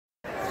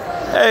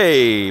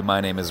Hey,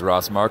 my name is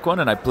Ross Marquand,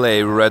 and I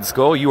play Red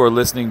Skull. You are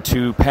listening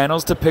to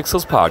Panels to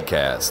Pixels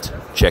podcast.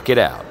 Check it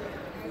out.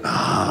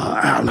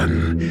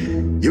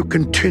 Alan, you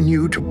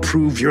continue to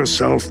prove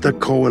yourself the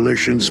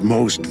Coalition's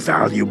most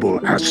valuable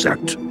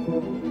asset.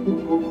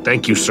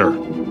 Thank you, sir.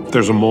 If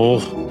there's a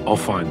mole, I'll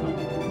find them.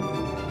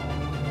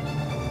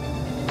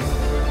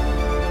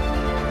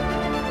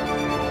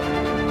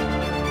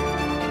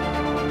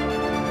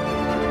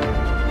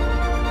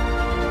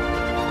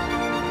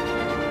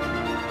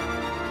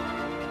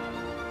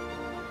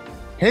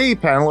 Hey,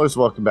 panelists,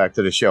 welcome back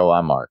to the show.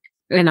 I'm Mark.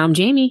 And I'm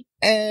Jayme.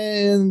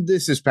 And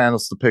this is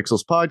Panels to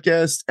Pixels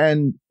podcast.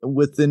 And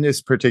within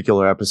this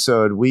particular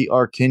episode, we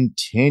are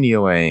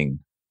continuing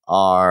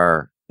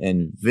our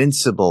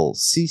Invincible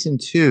Season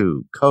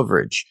 2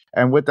 coverage.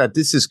 And with that,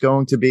 this is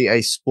going to be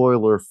a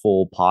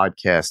spoiler-full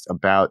podcast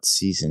about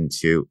Season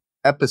 2,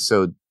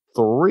 Episode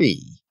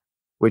 3,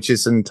 which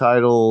is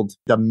entitled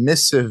The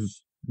Missive,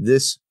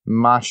 This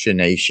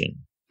Machination.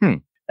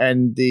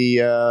 And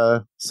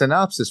the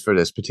synopsis for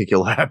this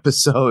particular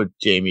episode,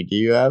 Jayme, do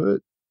you have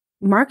it?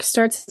 Mark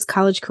starts his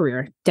college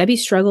career. Debbie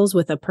struggles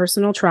with a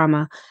personal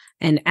trauma,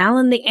 and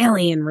Alan the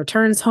alien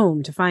returns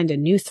home to find a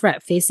new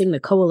threat facing the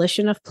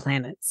coalition of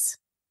planets.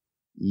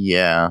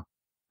 Yeah.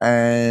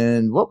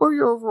 And what were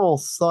your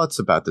overall thoughts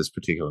about this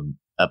particular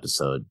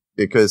episode?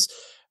 Because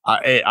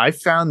I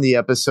found the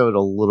episode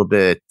a little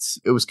bit,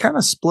 it was kind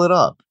of split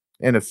up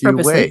in a few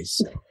ways.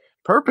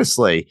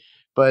 Purposely.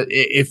 But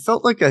it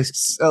felt like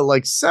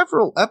like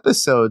several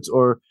episodes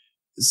or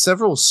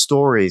several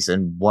stories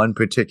in one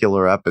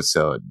particular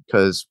episode,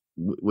 because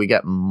we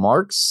got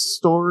Mark's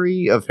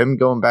story of him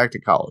going back to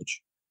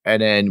college,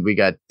 and then we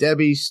got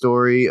Debbie's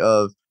story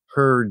of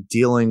her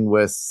dealing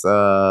with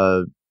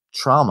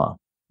trauma.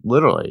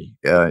 Literally,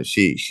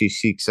 she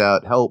seeks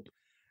out help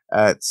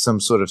at some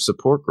sort of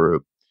support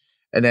group,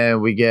 and then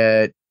we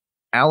get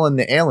Alan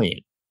the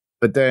alien,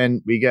 but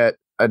then we get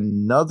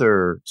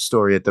another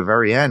story at the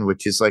very end,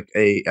 which is like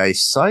a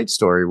side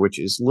story, which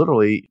is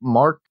literally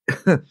Mark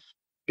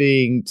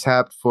being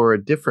tapped for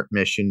a different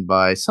mission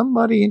by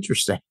somebody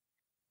interesting.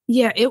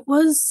 Yeah, it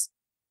was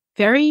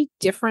very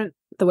different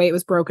the way it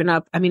was broken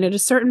up. I mean, at a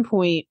certain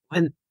point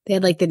when they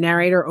had like the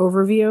narrator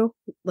overview,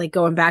 like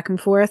going back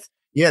and forth.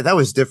 Yeah, that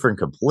was different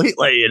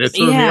completely, and it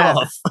threw me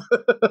off.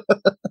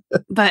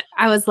 But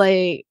I was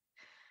like,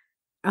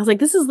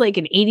 this is like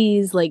an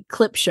 80s like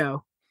clip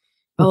show.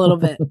 A little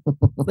bit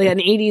like an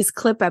 80s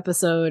clip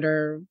episode,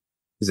 or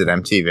is it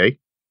MTV?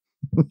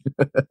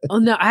 Oh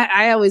no,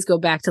 I always go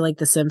back to like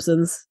The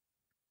Simpsons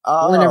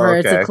whenever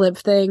it's a clip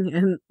thing,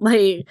 and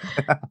like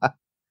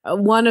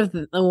one of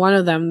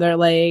them, they're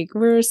like,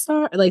 we're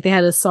sorry, like they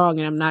had a song,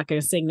 and I'm not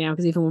going to sing now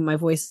because even when my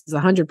voice is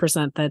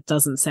 100%, that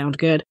doesn't sound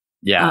good.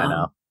 Yeah, I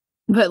know.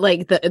 But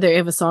like they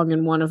have a song,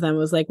 and one of them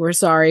was like, we're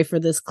sorry for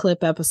this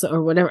clip episode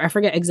or whatever. I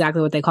forget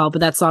exactly what they call it, but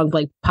that song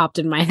like popped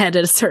in my head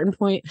at a certain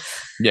point.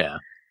 Yeah.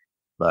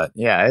 But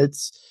yeah,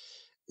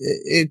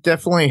 it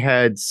definitely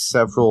had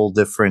several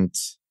different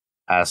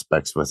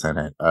aspects within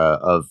it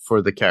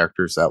for the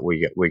characters that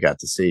we got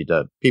to see,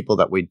 the people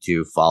that we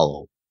do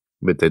follow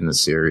within the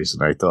series,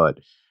 and I thought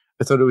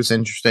it was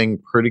interesting,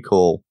 pretty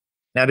cool.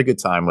 I had a good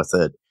time with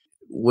it.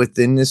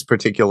 Within this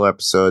particular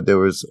episode, there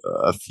was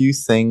a few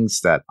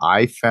things that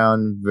I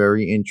found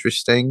very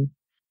interesting.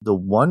 The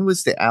one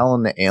was the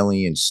Alan the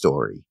alien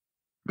story,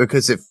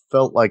 because it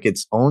felt like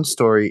its own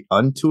story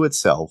unto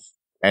itself,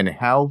 and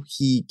how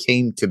he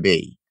came to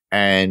be.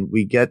 And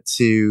we get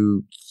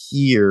to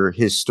hear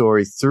his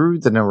story through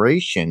the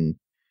narration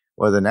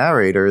or the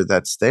narrator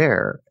that's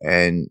there,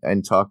 and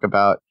talk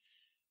about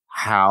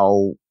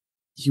how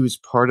he was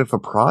part of a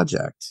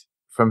project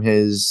from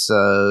his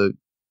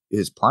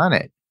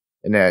planet.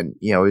 And then,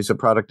 you know, he's a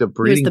product of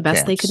breeding. He was the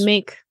best camps. they could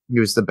make.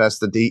 He was the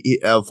best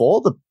of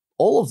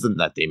all of them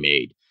that they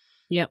made.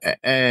 Yep.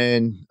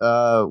 And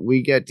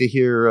we get to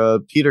hear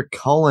Peter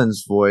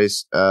Cullen's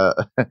voice,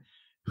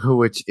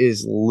 which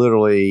is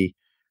literally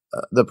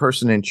the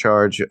person in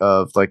charge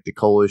of like the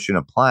coalition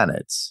of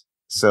planets.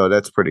 So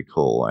that's pretty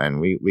cool. And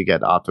we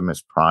get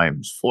Optimus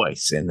Prime's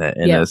voice in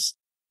this.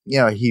 You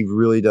know, he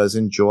really does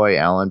enjoy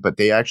Alan, but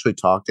they actually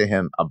talk to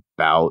him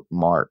about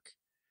Mark,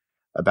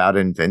 about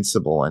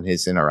Invincible and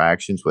his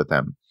interactions with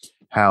him,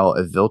 how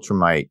a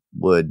Viltrumite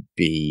would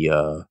be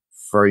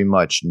very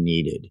much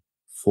needed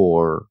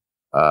for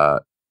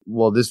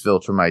this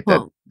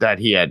Viltrumite that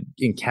he had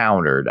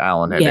encountered,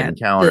 Alan had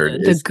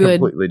encountered, is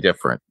completely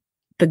different.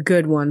 The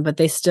good one, but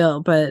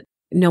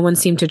no one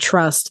seemed to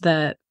trust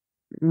that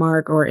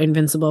Mark or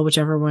Invincible,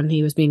 whichever one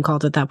he was being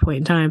called at that point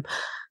in time,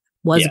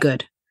 was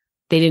good.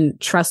 They didn't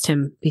trust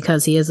him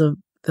because he is a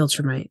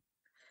Viltrumite,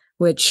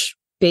 which,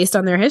 based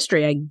on their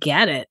history, I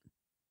get it.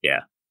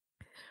 Yeah.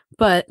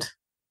 But,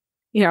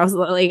 you know, I was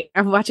like,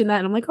 I'm watching that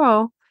and I'm like,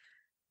 oh,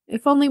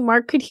 if only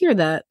Mark could hear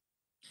that.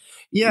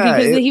 Yeah.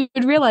 Because he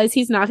would realize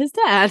he's not his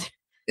dad.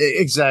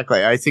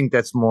 Exactly. I think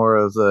that's more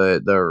of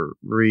the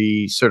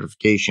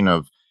recertification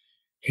of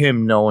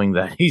him knowing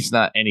that he's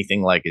not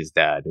anything like his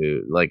dad,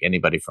 who like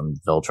anybody from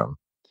Viltrum.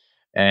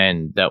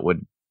 And that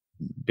would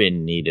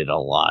been needed a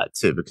lot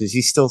too, because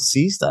he still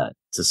sees that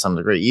to some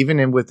degree,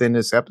 even within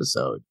this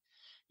episode,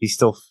 he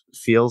still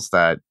feels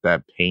that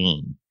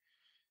pain,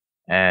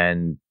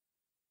 and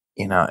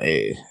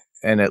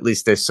and at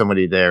least there's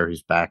somebody there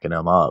who's backing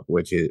him up,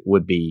 which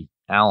would be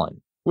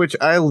Alan, which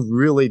I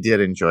really did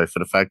enjoy for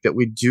the fact that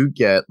we do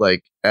get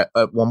like at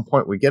one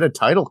point we get a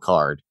title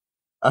card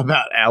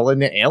about Alan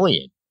the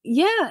Alien.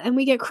 Yeah, and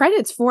we get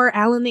credits for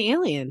Alan the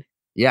Alien.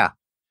 Yeah.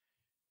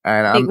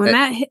 And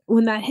like,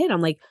 when that hit, I'm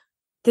like,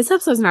 this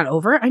episode's not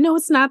over. I know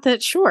it's not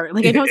that short.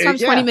 Like, I know it's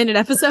not a 20-minute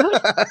episode.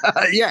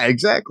 Yeah,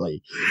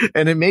 exactly.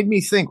 And it made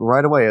me think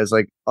right away. I was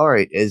like, all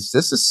right, is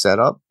this a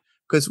setup?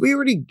 Because we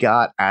already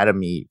got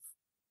Adam Eve.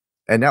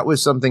 And that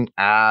was something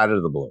out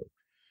of the blue.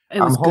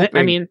 It was good.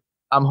 I mean,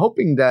 I'm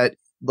hoping that,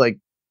 like,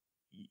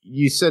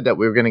 you said that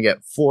we were going to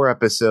get 4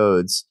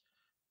 episodes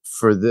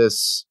for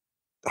this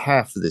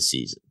half of the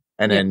season.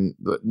 And then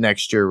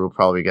next year, we'll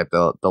probably get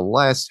the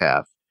last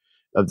half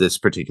of this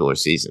particular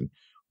season.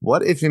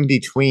 What if in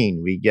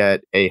between we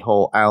get a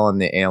whole Alan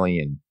the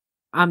Alien?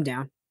 I'm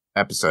down.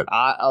 Episode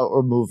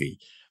or movie,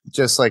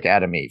 just like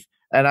Adam Eve.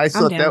 And I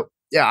thought that,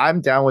 yeah, I'm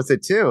down with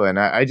it too. And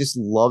I just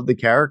love the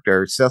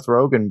character. Seth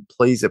Rogen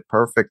plays it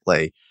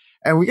perfectly.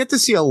 And we get to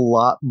see a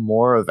lot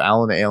more of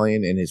Alan the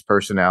Alien in his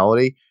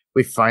personality.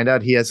 We find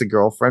out he has a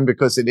girlfriend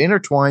because it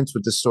intertwines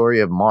with the story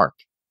of Mark.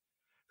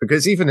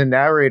 Because even the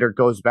narrator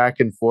goes back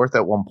and forth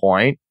at one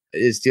point,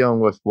 is dealing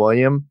with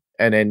William,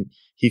 and then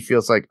he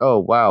feels like, oh,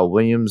 wow,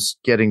 William's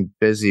getting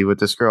busy with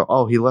this girl.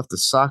 Oh, he left a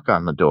sock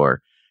on the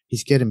door.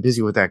 He's getting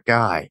busy with that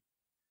guy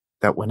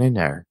that went in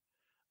there.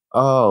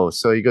 Oh,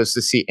 so he goes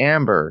to see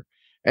Amber,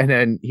 and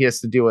then he has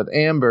to deal with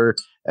Amber,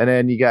 and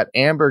then you got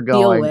Amber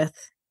going. Deal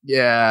with.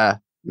 Yeah.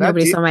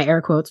 Nobody saw my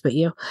air quotes but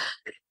you.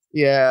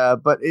 Yeah,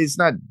 but it's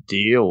not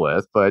deal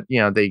with, but,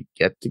 they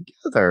get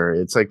together.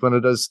 It's like one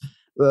of those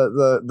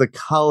the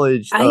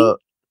college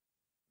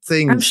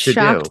things I'm to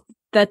shocked do.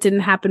 That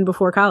didn't happen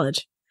before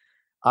college.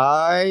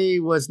 I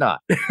was not.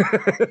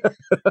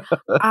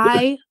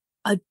 I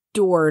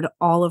adored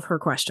all of her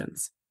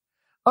questions.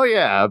 Oh,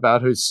 yeah.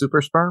 About who's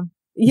super sperm?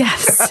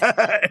 Yes.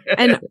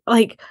 And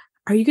like,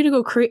 are you going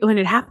to go when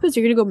it happens,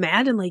 you're going to go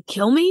mad and like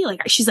kill me?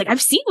 Like, she's like,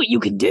 I've seen what you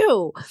can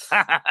do.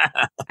 I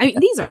mean,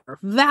 these are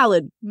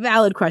valid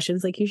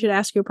questions. Like, you should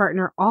ask your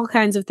partner all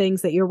kinds of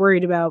things that you're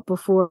worried about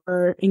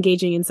before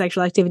engaging in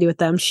sexual activity with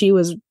them. She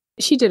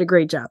did a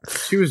great job.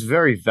 She was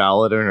very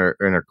valid in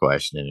her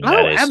questioning.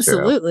 Oh,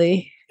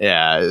 absolutely. True.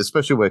 Yeah,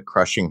 especially with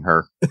crushing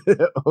her.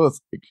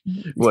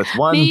 with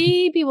one.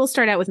 Maybe we'll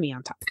start out with me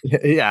on top.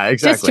 Yeah,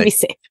 exactly. Just to be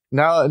safe.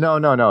 No.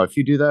 If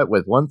you do that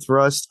with one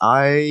thrust,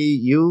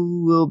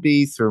 you will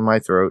be through my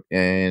throat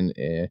and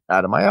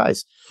out of my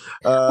eyes.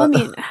 I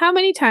mean, how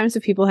many times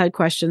have people had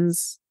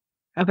questions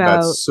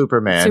about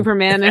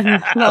Superman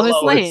and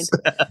Lois Lane?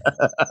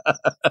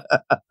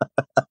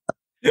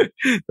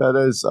 That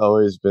has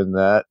always been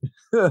that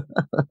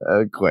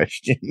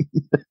question.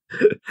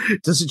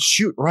 Does it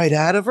shoot right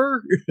out of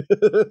her?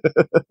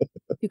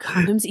 Do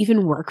condoms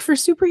even work for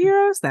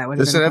superheroes? That would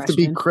does it have to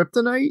be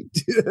kryptonite?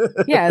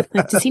 Yeah,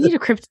 like, does he need a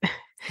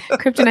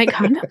kryptonite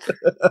condom?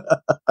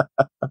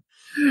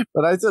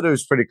 But I thought it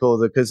was pretty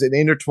cool because it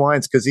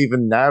intertwines. Because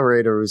even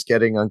narrator was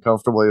getting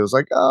uncomfortable. He was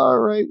like, "All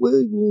right,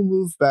 we'll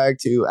move back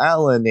to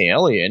Alan the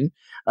Alien."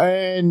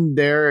 And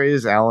there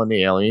is Alan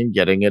the Alien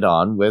getting it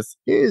on with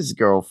his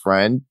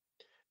girlfriend,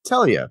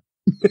 Talia.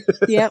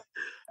 Yep.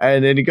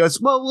 And then he goes,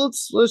 well,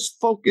 let's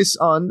focus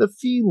on the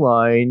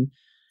feline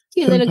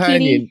little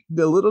kitty.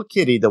 The little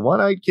kitty, the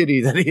one-eyed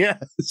kitty that he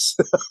has.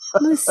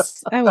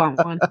 I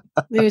want one.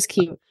 It was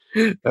cute.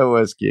 That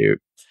was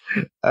cute.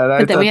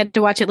 But then we had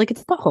to watch it like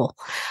its butthole.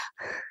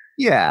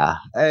 Yeah.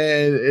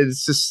 And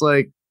it's just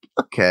like,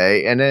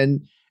 okay. And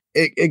then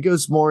it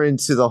goes more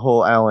into the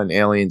whole Alan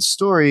Alien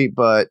story,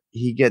 but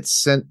he gets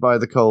sent by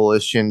the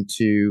Coalition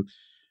to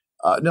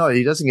no,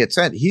 he doesn't get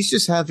sent. He's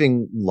just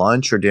having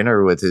lunch or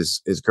dinner with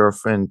his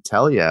girlfriend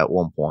Talia at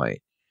one point.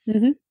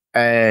 Mm-hmm.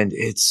 And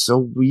it's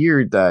so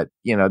weird that,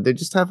 they're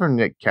just having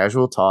a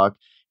casual talk.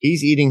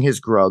 He's eating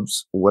his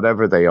grubs,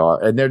 whatever they are,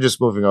 and they're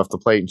just moving off the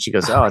plate. And she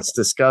goes, oh, it's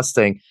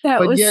disgusting.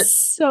 But was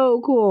so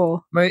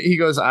cool. He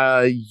goes,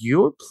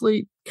 your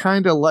plate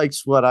kind of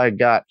likes what I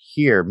got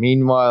here.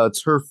 Meanwhile,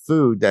 it's her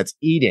food that's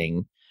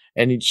eating,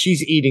 and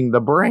she's eating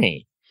the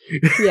brain.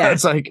 Yeah.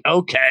 It's like,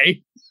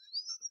 okay.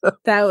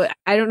 I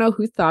don't know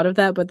who thought of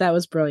that, but that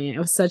was brilliant.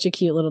 It was such a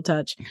cute little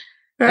touch.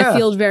 Yeah.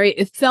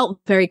 It felt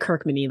very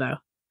Kirkman-y though.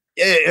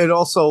 It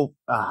also,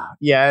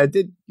 it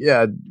did.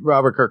 Yeah,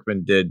 Robert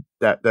Kirkman did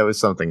that. That was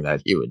something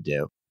that he would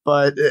do.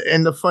 But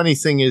and the funny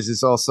thing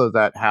is also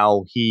that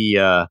how he,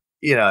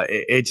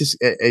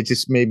 it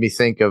just made me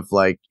think of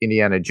like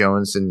Indiana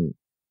Jones and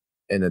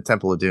the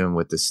Temple of Doom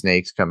with the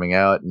snakes coming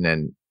out, and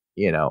then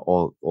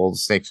all the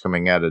snakes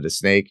coming out of the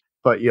snake.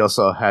 But you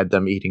also had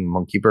them eating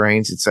monkey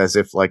brains. It's as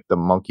if like the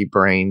monkey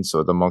brains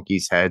or the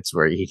monkey's heads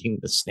were eating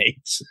the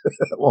snakes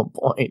at one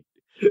point.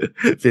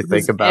 If you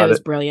think about it. It was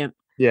brilliant.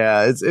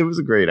 Yeah, it was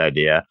a great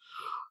idea.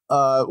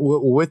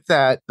 With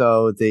that,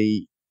 though,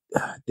 they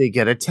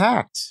get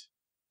attacked.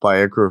 by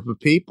a group of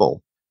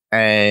people,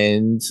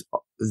 and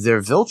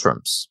they're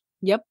Viltrums.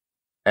 Yep.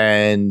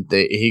 And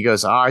he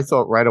goes, I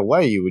thought right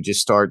away you would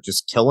just start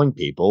just killing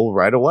people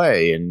right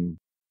away. And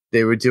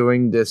they were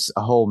doing this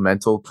whole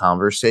mental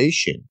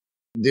conversation.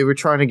 They were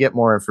trying to get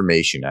more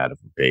information out of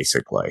him,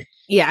 basically.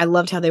 Yeah, I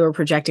loved how they were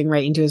projecting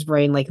right into his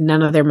brain, like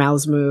none of their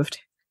mouths moved.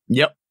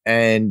 Yep.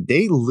 And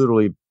they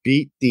literally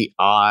beat the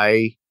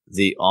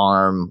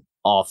arm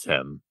off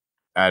him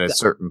at a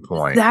certain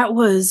point. That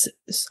was,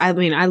 I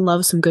mean, I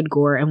love some good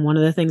gore. And one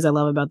of the things I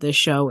love about this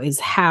show is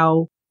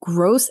how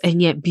gross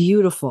and yet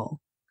beautiful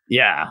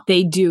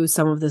they do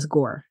some of this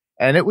gore.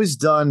 And it was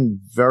done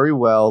very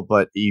well,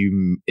 but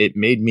it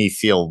made me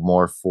feel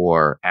more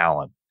for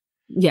Alan.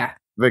 Yeah.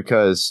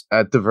 Because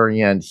at the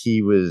very end,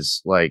 he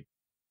was like,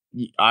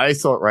 I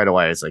thought right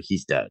away, it's like,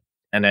 he's dead.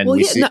 And then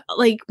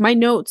like my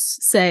notes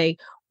say,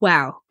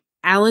 wow,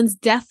 Alan's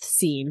death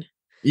scene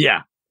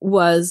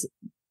was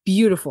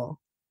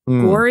beautiful.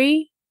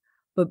 Gory,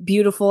 but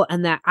beautiful.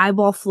 And that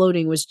eyeball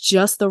floating was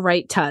just the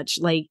right touch.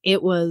 Like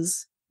it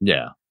was.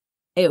 Yeah.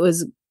 It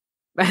was.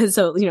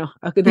 So,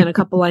 then a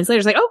couple lines later,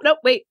 it's like, oh, no,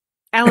 wait.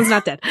 Alan's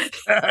not dead.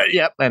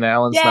 Yep, and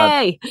Alan's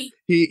not.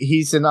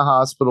 He's in a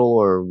hospital,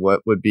 or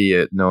what would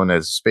be known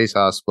as a space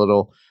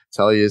hospital.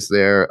 Talia's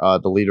there.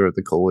 The leader of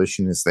the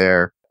coalition is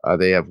there.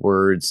 They have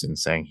words and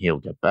saying he'll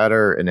get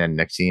better. And then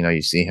next thing you know,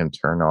 you see him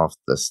turn off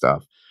the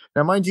stuff.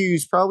 Now, mind you,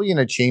 he's probably in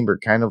a chamber,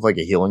 kind of like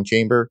a healing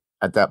chamber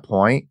at that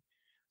point.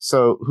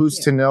 So who's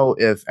to know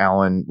if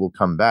Alan will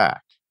come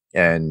back?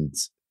 And,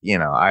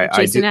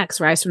 Jason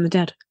X, Rise from the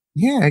Dead.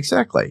 Yeah,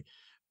 exactly.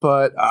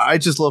 But I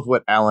just love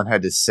what Alan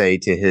had to say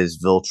to his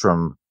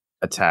Viltrum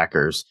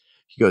attackers.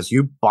 He goes,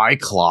 you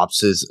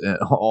Biclopses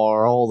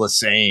are all the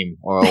same,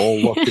 or all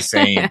look the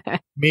same.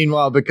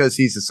 Meanwhile, because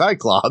he's a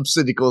Cyclops,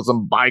 and he calls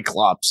them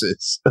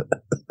Biclopses.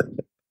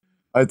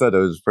 I thought it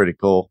was pretty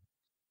cool.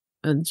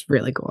 It's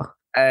really cool.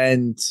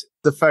 And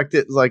the fact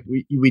that, like,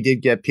 we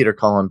did get Peter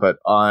Cullen, but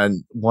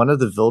on one of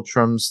the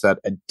Viltrums that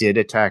did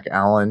attack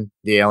Alan,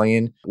 the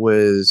alien,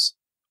 was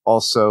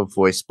also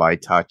voiced by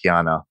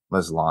Tatiana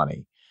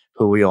Maslany,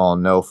 who we all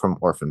know from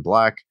Orphan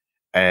Black,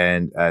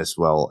 and as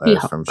well as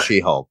She-Hulk. From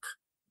She-Hulk.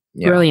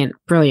 Yeah.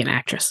 Brilliant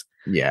actress.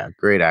 Yeah,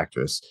 great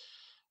actress.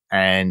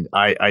 And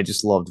I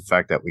just love the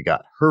fact that we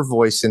got her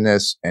voice in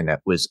this, and it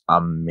was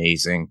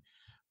amazing.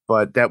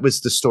 But that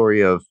was the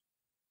story of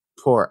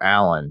poor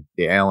Alan,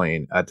 the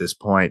alien, at this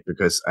point,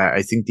 because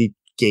I think they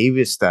gave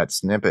us that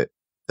snippet,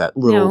 that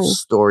little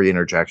story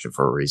interjection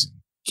for a reason.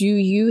 Do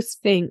you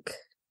think,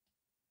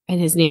 and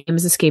his name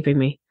is escaping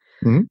me,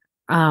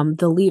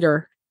 the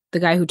leader, the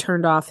guy who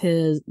turned off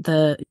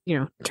the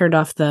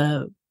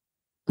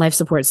life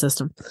support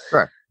system.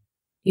 Correct.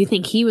 You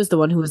think he was the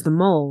one who was the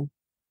mole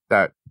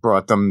that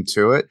brought them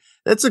to it?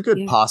 That's a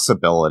good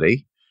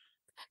possibility.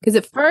 Because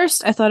at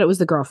first I thought it was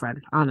the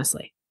girlfriend,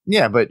 honestly.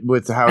 Yeah, but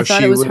with how I thought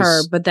she it was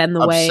her, but then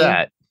the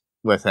upset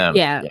with him.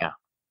 Yeah.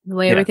 The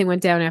way everything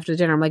went down after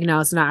dinner, I'm like, no,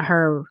 it's not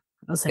her.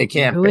 I was like, it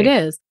can't who be. It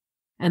is.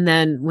 And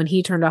then when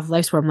he turned off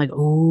life support, I'm like,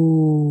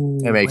 oh,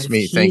 it makes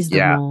me think,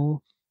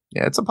 mole?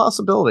 Yeah, it's a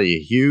possibility,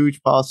 a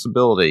huge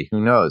possibility.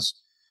 Who knows?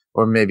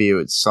 Or maybe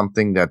it's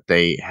something that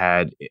they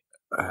had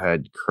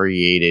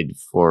created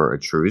for a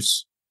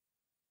truce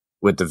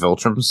with the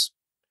Viltrums.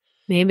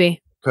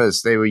 Maybe.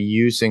 Because they were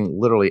using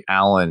literally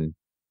Alan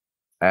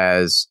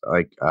as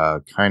like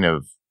kind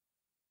of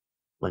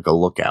like a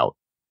lookout.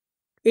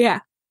 Yeah.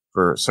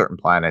 For certain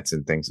planets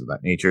and things of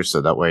that nature.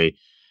 So that way,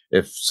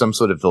 if some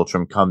sort of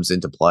Viltrum comes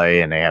into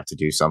play and they have to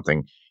do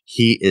something,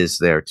 he is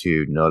there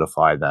to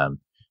notify them.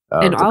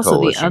 And also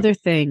coalition. The other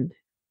thing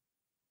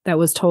that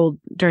was told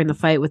during the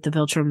fight with the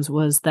Viltrums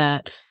was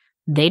that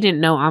they didn't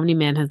know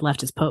Omni-Man had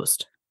left his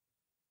post.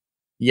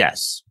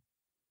 Yes.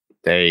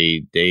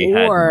 They had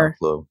no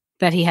clue.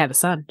 That he had a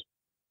son.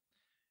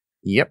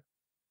 Yep.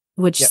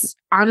 Which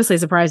honestly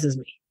surprises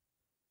me.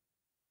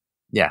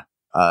 Yeah.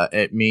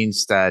 It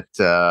means that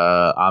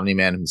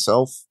Omni-Man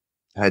himself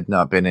had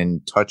not been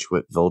in touch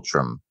with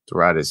Viltrum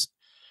throughout his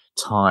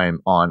time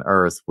on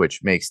Earth,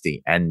 which makes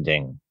the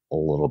ending a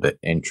little bit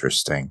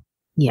interesting.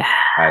 Yeah.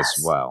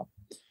 As well.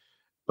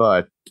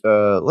 But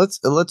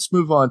let's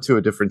move on to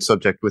a different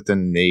subject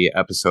within the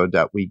episode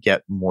that we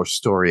get more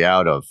story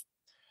out of.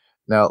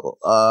 Now,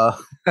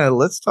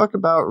 let's talk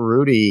about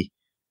Rudy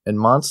and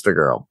Monster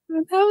Girl.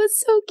 That was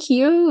so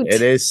cute.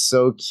 It is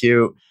so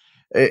cute.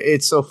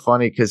 It's so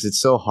funny because it's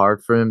so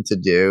hard for him to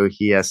do.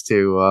 He has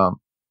to.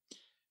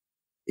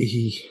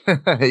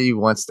 He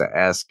wants to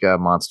ask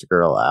Monster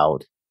Girl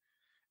out,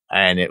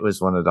 and it was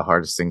one of the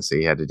hardest things that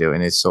he had to do,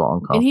 and it's so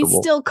uncomfortable. And he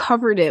still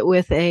covered it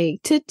with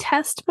to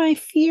test my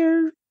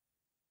fear.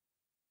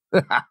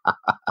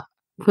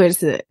 What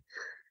is it?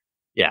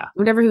 Yeah.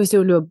 Whatever he was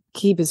doing to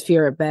keep his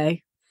fear at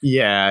bay.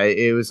 Yeah,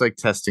 it was like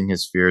testing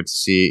his fear to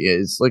see.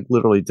 It's like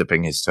literally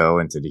dipping his toe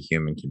into the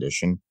human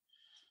condition.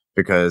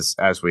 Because,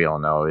 as we all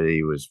know,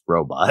 he was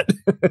robot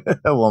at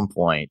one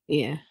point.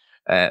 Yeah.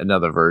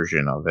 Another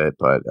version of it,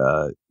 but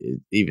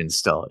even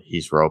still,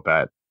 he's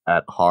robot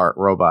at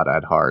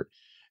heart.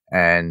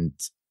 And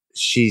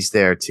she's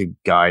there to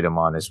guide him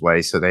on his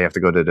way. So they have to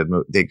go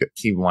to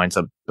he winds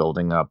up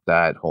building up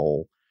that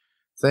whole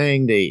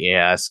thing. He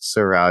asks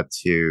her out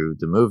to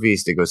the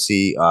movies to go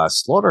see a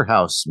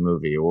Slaughterhouse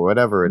movie or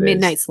whatever it is.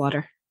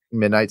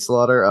 Midnight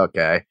Slaughter.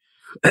 Okay.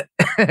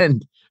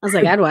 And I was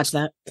like, I'd watch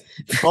that.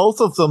 Both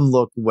of them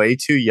look way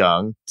too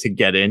young to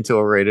get into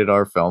a rated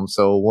R film.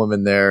 So a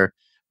woman there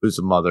who's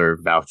a mother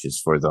vouches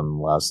for them,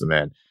 allows them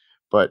in.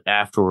 But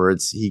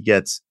afterwards, he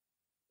gets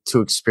to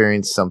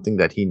experience something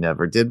that he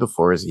never did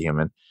before as a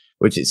human,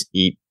 which is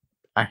eat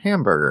a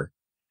hamburger.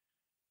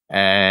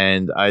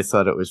 And I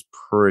thought it was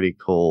pretty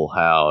cool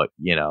how,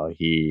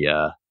 he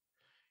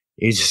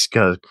just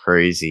goes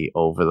crazy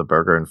over the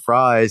burger and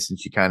fries. And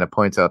she kind of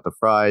points out the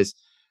fries.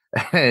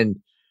 And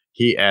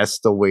he asks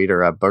the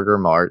waiter at Burger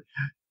Mart,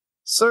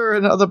 "Sir,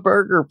 another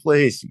burger,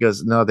 please." He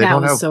goes, "No, they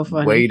don't have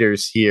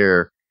waiters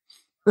here,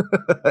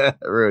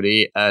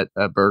 Rudy, at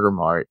Burger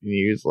Mart." And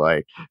he was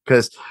like,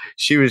 because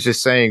she was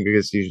just saying,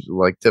 because she's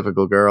like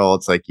typical girl,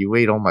 it's like, you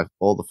ate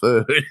all the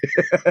food.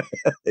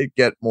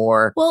 Get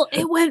more. Well,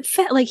 it went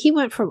like he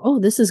went from, "Oh,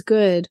 this is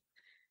good."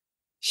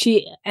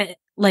 She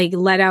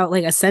let out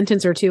like a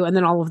sentence or two, and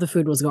then all of the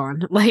food was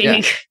gone.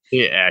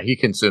 Yeah, he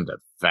consumed it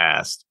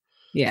fast.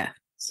 Yeah.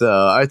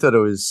 So I thought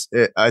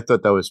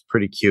that was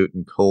pretty cute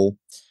and cool.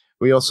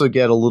 We also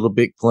get a little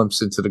bit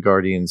glimpse into the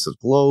Guardians of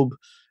Globe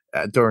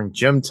during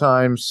gym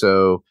time.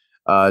 So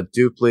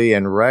Dupley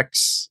and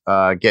Rex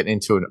get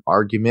into an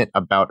argument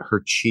about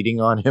her cheating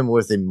on him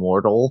with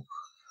Immortal.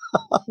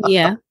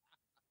 Yeah.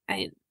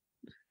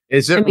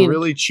 Is it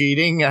really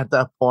cheating at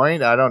that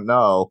point? I don't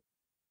know.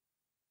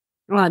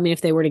 Well, I mean,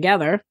 if they were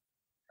together.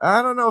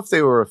 I don't know if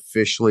they were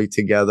officially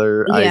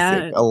together. Yeah. I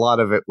think a lot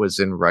of it was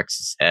in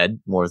Rex's head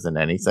more than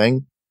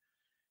anything.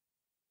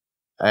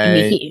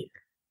 And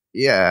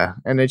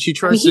and then she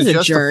tries to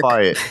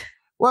justify it.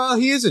 Well,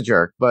 he is a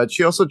jerk, but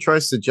she also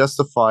tries to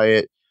justify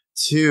it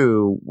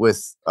too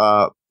with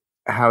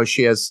how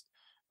she has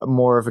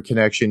more of a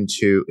connection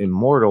to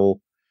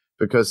Immortal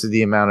because of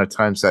the amount of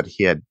times that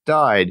he had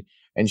died,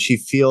 and she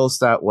feels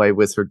that way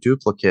with her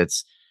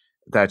duplicates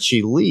that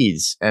she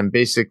leads. And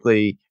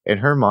basically, in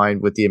her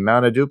mind, with the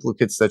amount of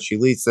duplicates that she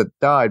leads that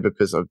died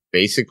because of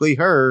basically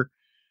her,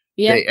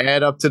 they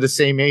add up to the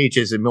same age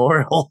as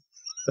Immortal.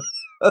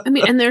 I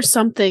mean, and there's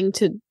something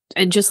to,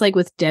 and just like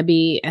with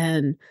Debbie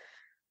and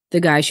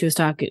the guy she was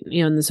talking,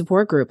 in the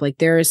support group, like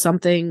there is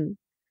something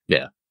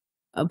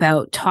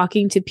about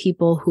talking to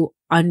people who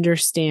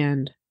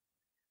understand,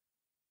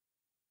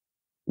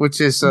 which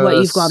is what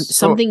you've gone,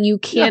 something you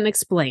can't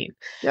explain.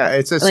 Yeah,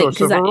 it's a source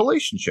of a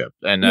relationship.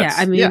 And that's,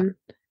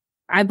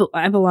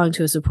 I belong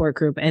to a support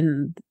group,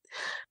 and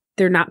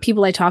they're not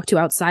people I talk to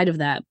outside of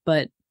that,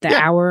 but the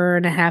hour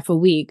and a half a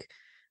week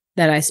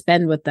that I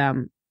spend with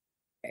them,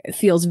 it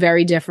feels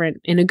very different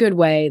in a good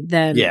way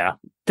than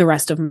the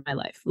rest of my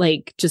life.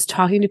 Like just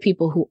talking to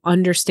people who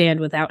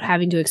understand without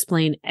having to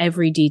explain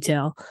every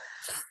detail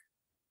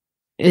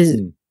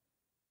is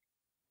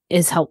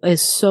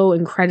so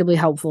incredibly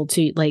helpful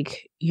to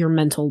like your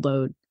mental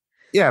load.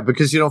 Yeah,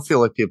 because you don't feel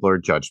like people are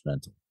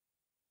judgmental.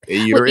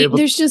 You're able.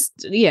 There's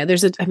just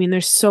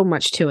there's so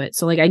much to it.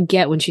 So like I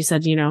get when she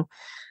said,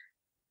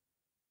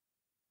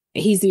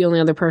 he's the only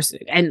other person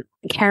and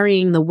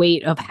carrying the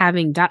weight of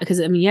having died.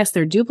 Because yes,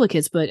 they're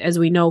duplicates, but as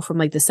we know from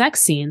like the sex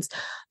scenes,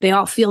 they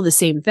all feel the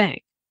same thing.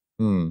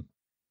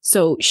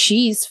 So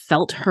she's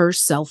felt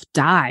herself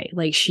die.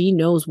 Like she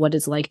knows what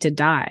it's like to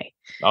die.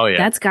 Oh yeah,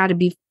 that's got to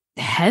be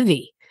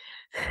heavy.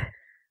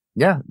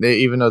 Yeah,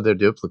 even though they're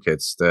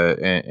duplicates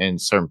in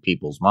certain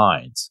people's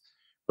minds,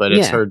 but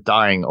it's her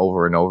dying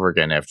over and over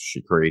again after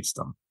she creates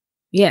them.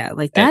 Yeah,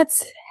 like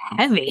that's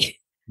heavy.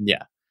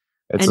 Yeah.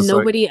 And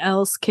nobody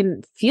else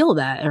can feel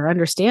that or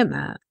understand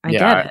that. I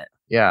get it.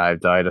 Yeah,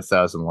 I've died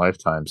 1,000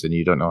 lifetimes, and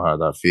you don't know how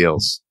that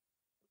feels.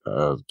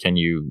 Can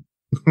you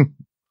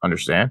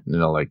understand?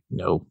 And they're like,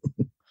 no.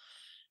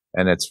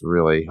 And it's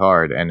really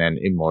hard. And then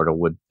Immortal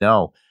would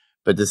know.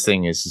 But the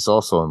thing is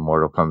also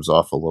Immortal comes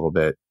off a little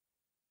bit.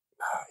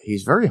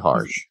 He's very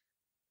harsh.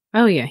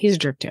 Oh, yeah. He's a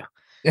jerk, too.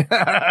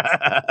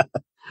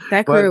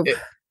 That group.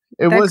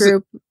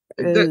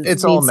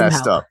 It's all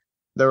messed up.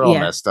 They're all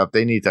messed up.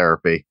 They need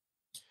therapy.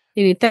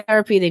 They need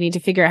therapy. They need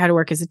to figure out how to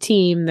work as a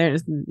team. They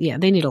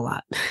need a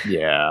lot.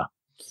 Yeah.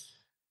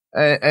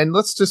 And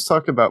let's just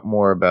talk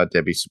more about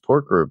Debbie's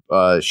support group.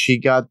 She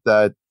got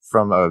that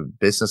from a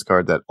business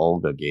card that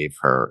Olga gave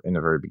her in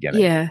the very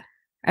beginning. Yeah.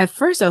 At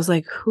first, I was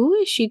like, who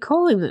is she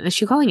calling? Is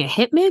she calling a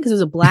hitman? Because it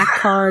was a black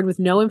card with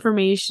no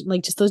information,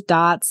 like just those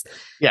dots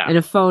and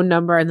a phone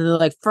number. And then they're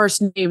like,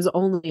 first names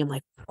only. I'm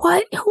like,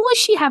 what? Who is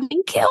she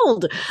having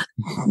killed?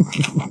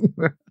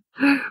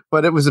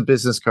 But it was a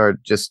business card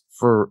just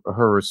for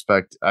her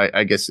respect.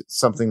 I guess it's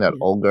something that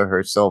Olga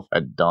herself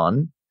had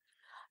done.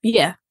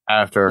 Yeah.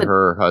 After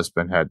her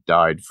husband had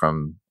died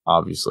from,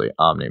 obviously,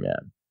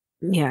 Omni-Man.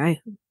 Yeah.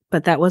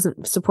 But that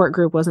support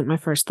group wasn't my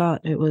first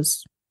thought. It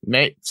was...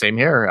 Mate, same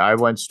here. I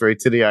went straight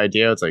to the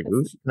idea. It's like,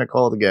 who's going to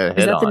call to get a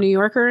hit on? Is that the New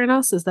Yorker in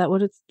us? Is that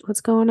what's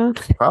going on?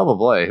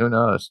 Probably. Who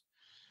knows?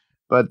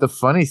 But the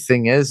funny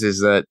thing is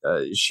that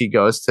she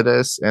goes to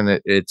this, and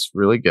it's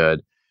really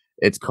good.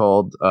 It's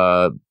called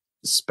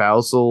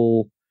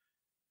Spouses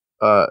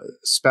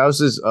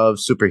of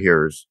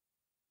Superheroes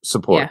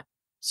Support. Yeah.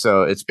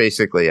 So it's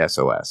basically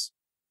SOS.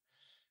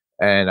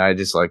 And I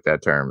just like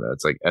that term.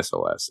 That's like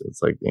SOS.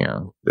 It's like,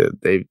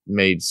 they've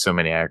made so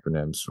many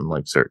acronyms from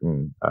like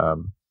certain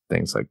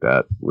things like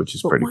that, which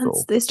is pretty cool.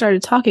 Once they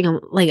started talking,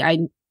 like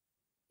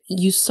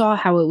you saw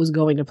how it was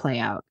going to play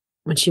out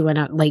when she went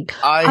out. Like,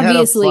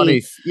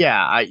 obviously,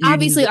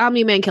 obviously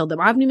Omni-Man killed them.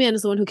 Omni-Man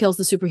is the one who kills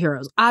the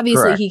superheroes.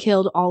 Obviously, correct. He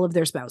killed all of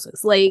their spouses.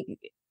 Like,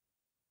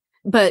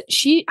 but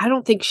I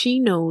don't think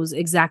she knows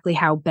exactly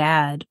how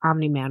bad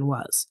Omni-Man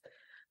was.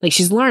 Like,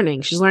 she's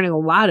learning a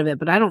lot of it,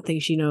 but I don't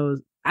think she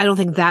knows. I don't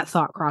think that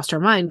thought crossed her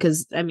mind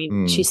because, I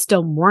mean, she's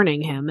still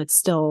mourning him.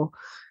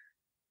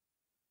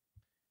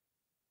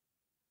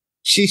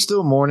 She's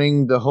still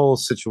mourning the whole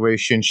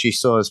situation. She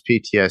still has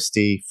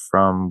PTSD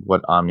from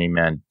what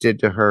Omni-Man did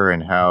to her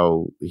and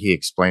how he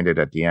explained it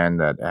at the end,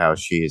 that how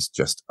she is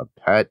just a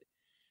pet.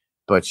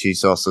 But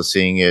she's also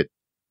seeing it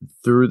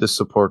through the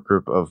support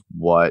group of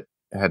what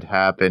had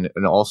happened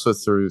and also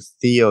through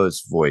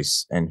Theo's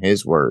voice and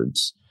his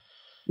words.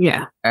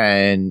 Yeah.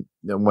 And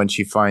when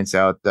she finds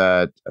out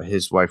that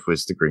his wife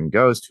was the Green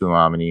Ghost who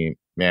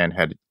Omni-Man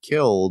had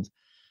killed,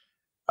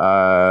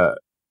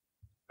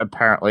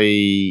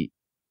 apparently,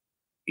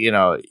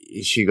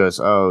 she goes,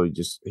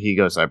 he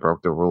goes, I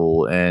broke the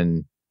rule.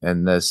 And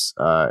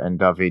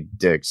Duffy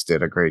Dix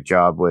did a great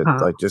job with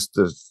like just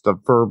the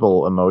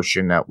verbal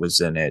emotion that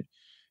was in it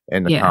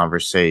in the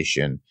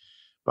conversation,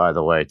 by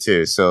the way,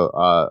 too. So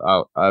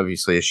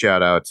obviously a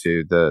shout out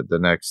to the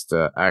next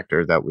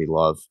actor that we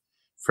love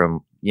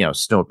from,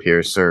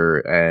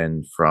 Snowpiercer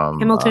and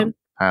from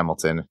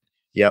Hamilton.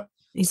 Yep.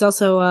 He's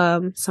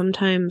also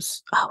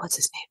sometimes, what's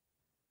his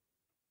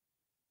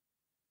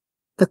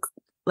name?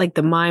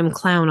 The mime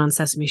clown on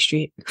Sesame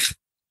Street.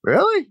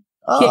 Really?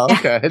 Oh, yeah.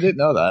 Okay. I didn't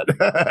know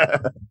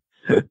that.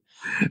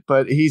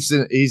 But he's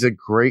a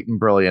great and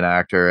brilliant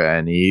actor,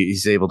 and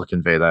he's able to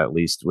convey that at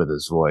least with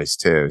his voice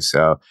too.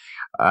 So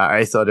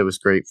I thought it was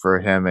great for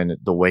him and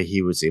the way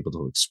he was able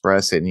to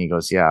express it. And he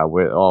goes,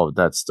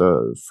 that's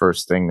the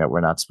first thing that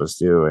we're not supposed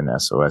to do in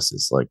SOS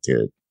is like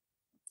to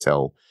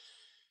tell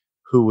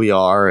who we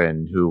are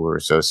and who we're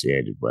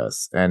associated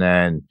with. And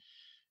then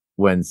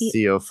when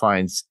Theo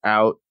finds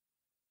out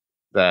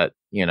that,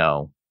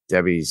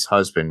 Debbie's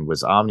husband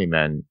was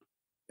Omni-Man,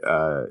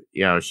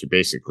 she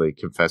basically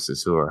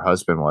confesses who her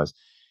husband was.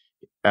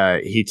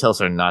 He tells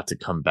her not to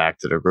come back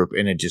to the group,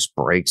 and it just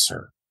breaks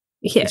her.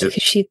 Yeah, because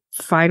she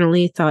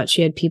finally thought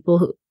she had people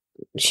who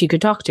she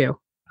could talk to.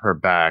 Her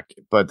back.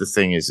 But the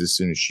thing is, as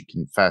soon as she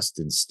confessed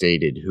and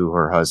stated who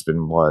her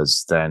husband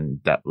was,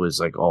 then that was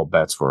like all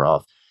bets were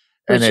off.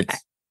 And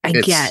I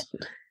get.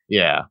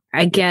 Yeah.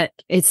 I get.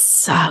 It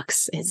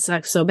sucks. It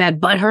sucks so bad.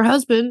 But her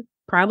husband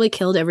probably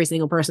killed every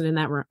single person in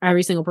that room.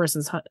 Every single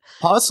person's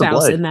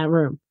spouse in that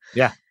room.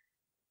 Yeah.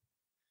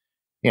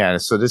 Yeah.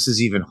 So this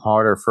is even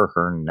harder for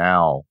her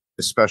now,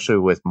 especially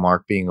with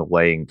Mark being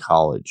away in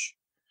college.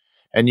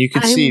 And you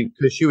could see,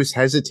 because she was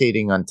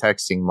hesitating on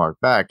texting Mark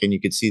back, and you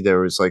could see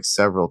there was like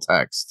several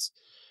texts.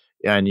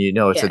 And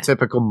it's a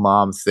typical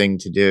mom thing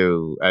to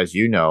do, as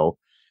you know.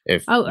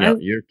 If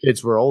your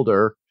kids were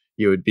older,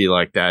 you would be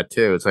like that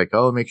too. It's like,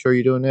 make sure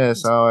you're doing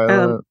this.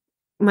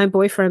 My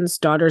boyfriend's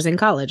daughter's in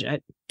college.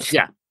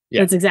 Yeah.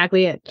 That's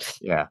exactly it.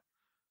 Yeah.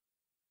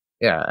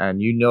 Yeah, and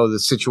the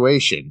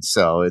situation.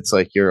 So it's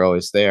like you're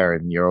always there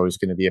and you're always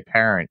going to be a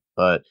parent.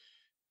 But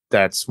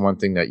that's one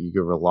thing that you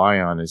can rely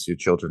on is your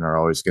children are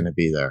always going to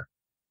be there.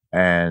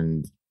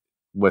 And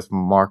with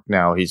Mark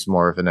now, he's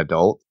more of an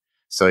adult.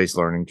 So he's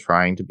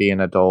trying to be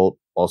an adult,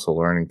 also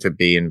learning to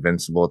be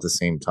invincible at the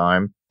same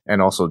time,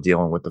 and also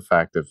dealing with the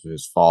fact of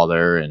his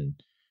father and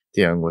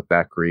dealing with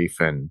that grief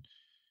and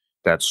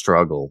that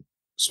struggle,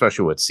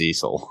 especially with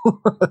Cecil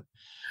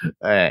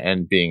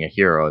and being a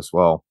hero as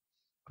well.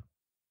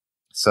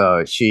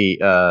 So she's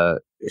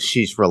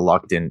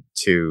reluctant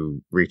to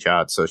reach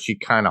out. So she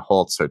kind of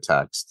halts her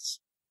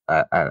texts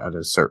at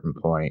a certain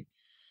point.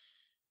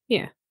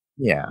 Yeah.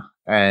 Yeah.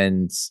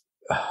 And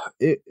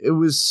it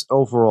was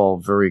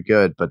overall very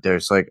good, but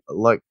there's like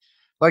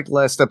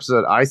last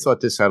episode, I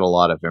thought this had a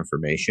lot of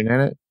information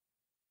in it,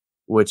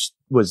 which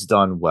was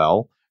done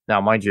well. Now,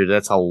 mind you,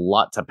 that's a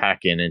lot to pack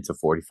into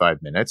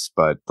 45 minutes,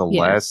 but the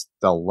last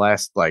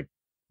like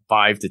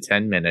 5 to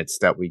 10 minutes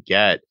that we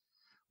get.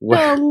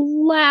 The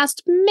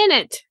last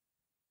minute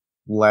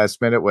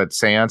with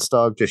Seance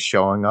Dog just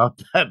showing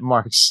up at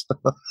Mark's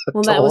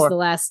Well, that was the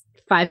last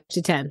 5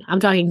 to 10.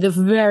 I'm talking the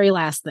very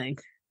last thing.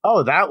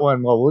 Oh, that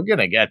one. Well, we're going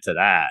to get to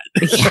that.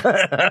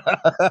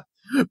 Yeah.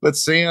 But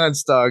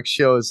Seance Dog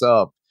shows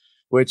up,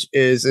 which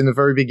is in the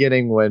very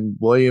beginning when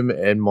William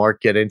and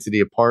Mark get into the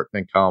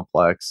apartment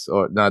complex,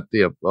 or not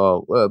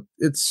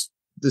it's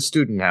the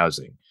student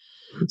housing.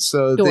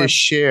 So they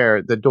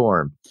share the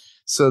dorm.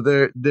 So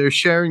they're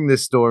sharing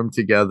this dorm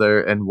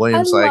together, and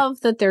William's I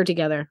love that they're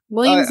together.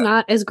 William's I-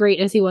 not as great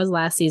as he was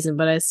last season,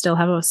 but I still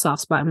have a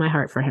soft spot in my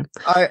heart for him.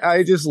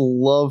 I just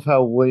love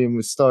how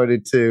William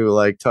started to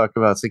like talk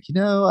about, it's like,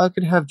 I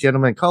could have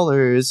gentleman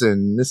colors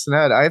and this and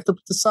that. I have to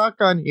put the sock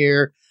on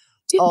here.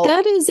 Dude,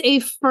 that is a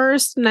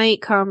first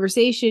night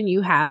conversation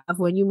you have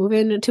when you move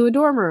into a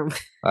dorm room.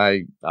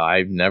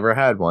 I've never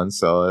had one,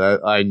 so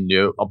I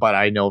knew, but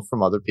I know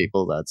from other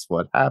people that's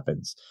what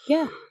happens.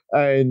 Yeah.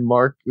 And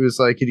Mark was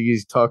like,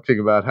 he's talking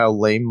about how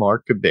lame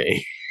Mark could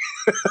be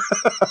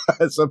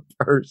as a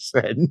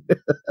person.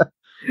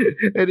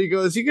 And he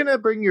goes, "You're going to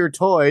bring your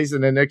toys."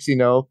 And then next you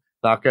know,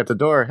 knock at the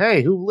door.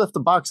 "Hey, who left a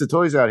box of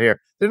toys out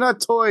here?" "They're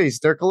not toys.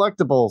 They're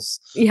collectibles."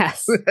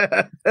 Yes.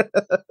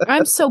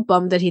 I'm so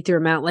bummed that he threw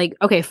them out. Like,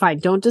 okay, fine.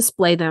 Don't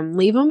display them.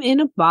 Leave them in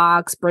a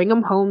box. Bring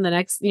them home the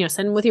next,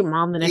 send them with your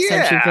mom the next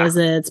time she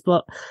visits.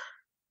 But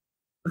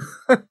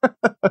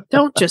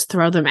don't just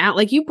throw them out.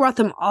 Like, you brought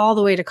them all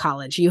the way to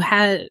college. You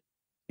had,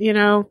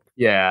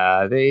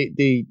 Yeah,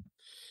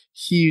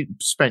 he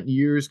spent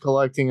years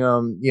collecting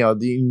them.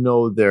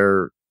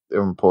 They're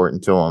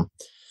important to him.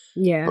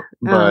 Yeah.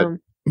 But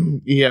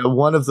yeah,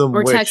 one of them.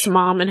 Or text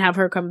mom and have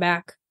her come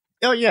back.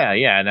 Oh, yeah.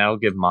 And that'll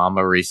give mom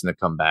a reason to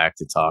come back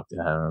to talk to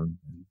him.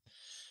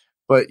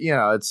 But,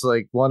 it's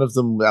like one of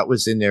them that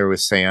was in there with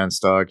Seance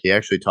Dog. He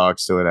actually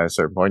talks to it at a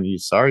certain point.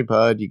 "Sorry,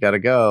 bud, you got to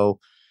go."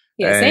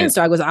 Yeah, Seance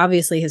Dog was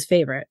obviously his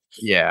favorite.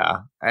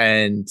 Yeah.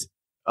 And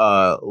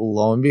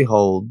lo and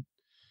behold,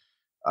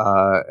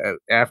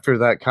 after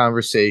that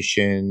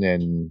conversation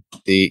and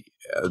the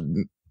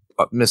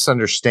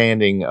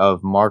misunderstanding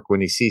of Mark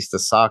when he sees the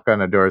sock on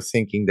the door,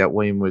 thinking that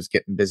William was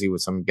getting busy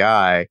with some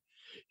guy,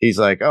 he's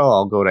like, "Oh,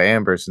 I'll go to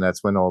Amber's." And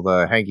that's when all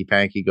the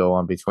hanky-panky go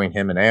on between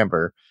him and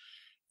Amber.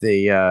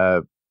 They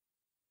have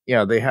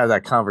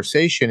that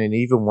conversation, and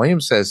even William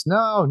says,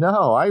 no,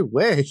 I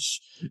wish.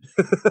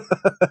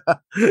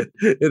 And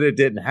it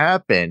didn't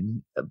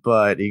happen.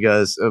 But he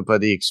goes,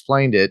 but he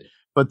explained it.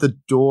 But the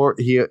door,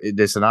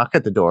 there's a knock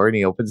at the door, and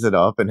he opens it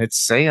up, and it's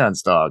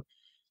Seance Dog.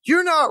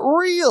 "You're not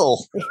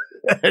real."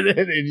 And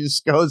then it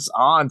just goes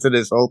on to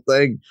this whole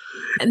thing.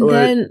 And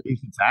then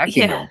he's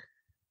attacking him.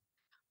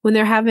 When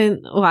they're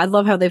I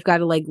love how they've got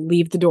to like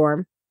leave the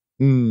dorm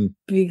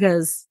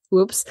because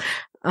whoops.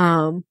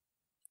 But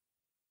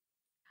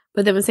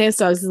then when Seance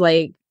Dog is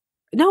like,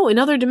 "No, in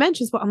other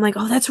dimensions," but I'm like,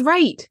 "Oh, that's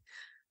right.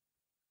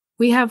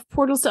 We have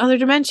portals to other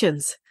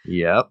dimensions."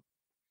 Yep.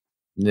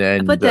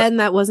 And, but then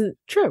that wasn't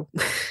true.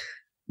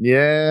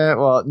 Yeah,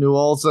 well,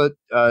 Nualza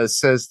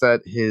says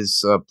that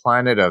his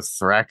planet of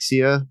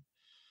Thraxia,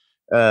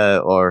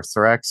 or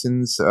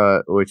Thraxans,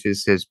 which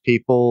is his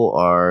people,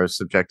 are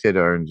subjected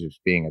or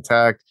just being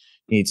attacked.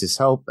 He needs his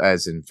help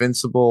as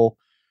Invincible.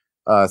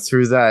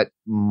 Through that,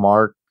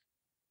 Mark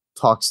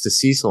talks to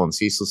Cecil, and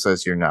Cecil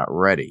says, "You're not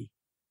ready."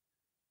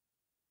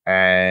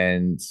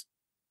 And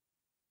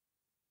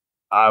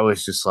I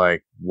was just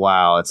like,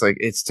 wow,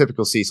 it's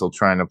typical Cecil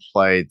trying to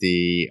play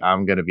the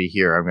 "I'm going to be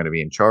here, I'm going to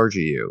be in charge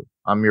of you.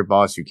 I'm your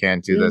boss, you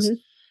can't do this."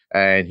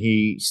 And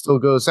he still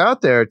goes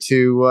out there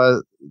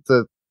to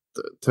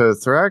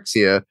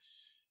Thraxia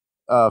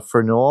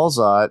for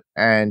Nualzot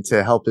and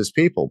to help his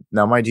people.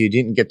 Now, mind you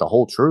didn't get the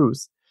whole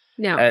truth.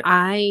 No,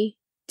 I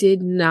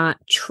did not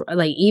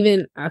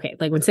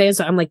when Seance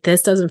Dog, I'm like,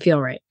 this doesn't feel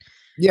right.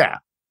 Yeah.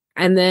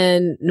 And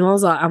then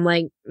Nualzot, I'm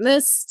like,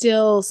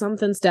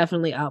 something's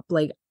definitely up.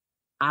 Like,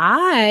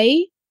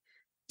 I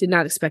did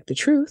not expect the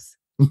truth.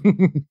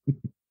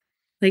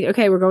 Like,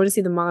 okay, we're going to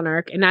see the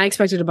Monarch, and I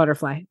expected a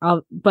butterfly.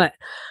 But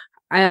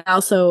I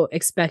also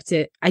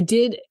expected.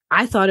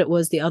 I thought it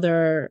was the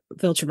other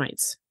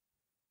Viltrumites.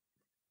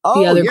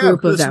 Oh, the other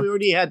group of them. We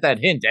already had that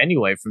hint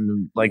anyway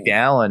from the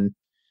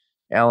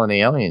Alan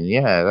the alien.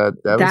 Yeah,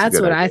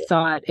 that's what I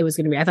thought it was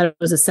going to be. I thought it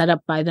was a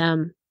setup by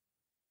them.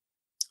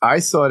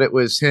 I thought it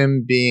was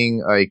him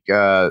being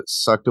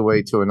sucked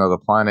away to another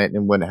planet,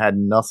 and when it had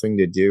nothing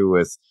to do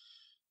with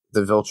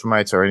the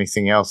Viltrumites or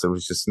anything else. It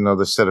was just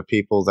another set of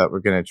people that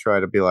were going to try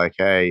to be like,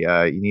 "Hey,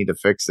 you need to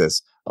fix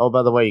this. Oh,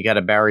 by the way, you got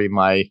to bury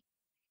my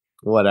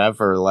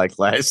whatever," like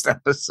last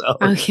episode.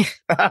 Okay.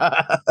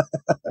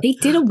 They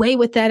did away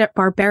with that at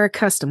Barbaric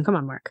Custom. Come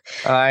on, Mark.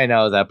 I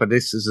know that, but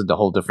this is a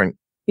whole different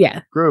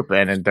group,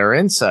 and they're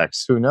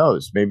insects. Who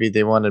knows? Maybe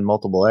they wanted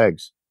multiple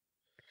eggs.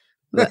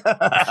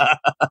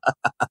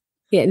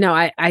 Yeah,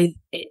 no,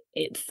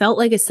 it felt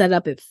like a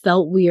setup. It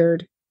felt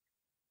weird.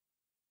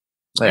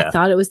 Yeah. I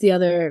thought it was the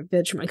other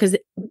bitch, because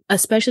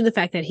especially the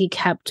fact that he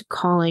kept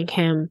calling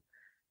him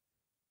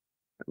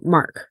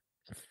Mark.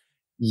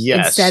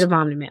 Yes. Instead of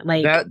Omni-Man.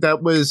 Like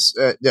that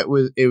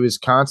was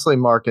constantly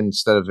Mark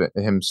instead of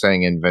him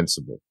saying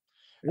Invincible.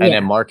 And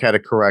then Mark had to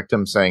correct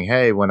him saying,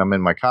 "Hey, when I'm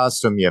in my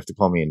costume, you have to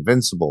call me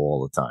Invincible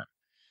all the time."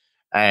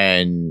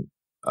 And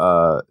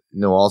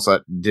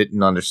Nualzot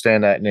didn't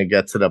understand that, and it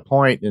gets to the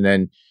point, and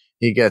then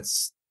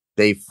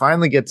they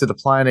finally get to the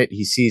planet.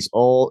 He sees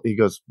he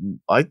goes,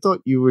 "I thought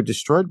you were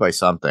destroyed by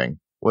something.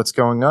 What's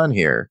going on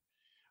here?"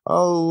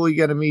 "Oh, we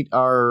got to meet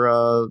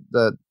our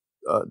the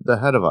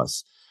head of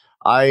us."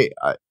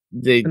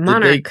 The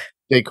Monarch.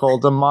 They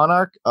called him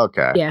Monarch?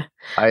 Okay. Yeah.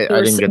 I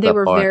didn't get that They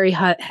were far. very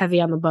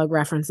heavy on the bug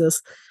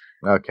references.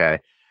 Okay.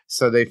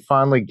 So they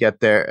finally get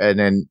there, and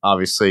then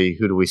obviously,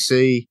 who do we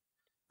see?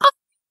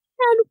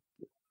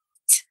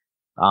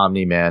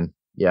 Omni-Man.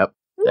 Yep.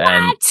 What?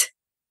 And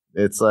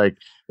it's like,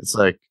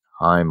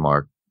 hi,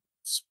 Mark.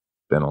 It's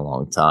been a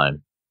long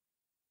time.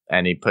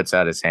 And he puts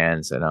out his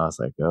hands, and I was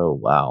like, oh,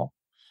 wow.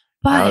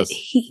 But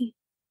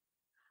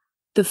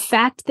the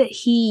fact that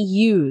he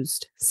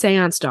used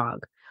Seance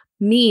Dog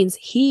means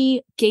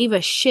he gave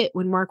a shit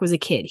when Mark was a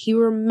kid. He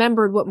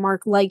remembered what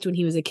Mark liked when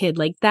he was a kid.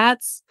 Like,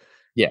 that's...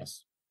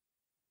 Yes.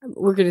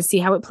 We're going to see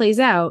how it plays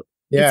out.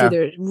 Yeah. It's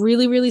either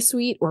really, really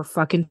sweet or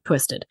fucking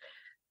twisted.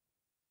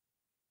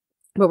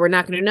 But we're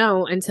not going to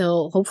know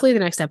until hopefully the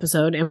next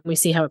episode and we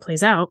see how it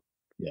plays out.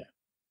 Yeah.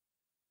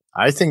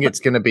 I think it's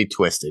going to be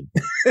twisted.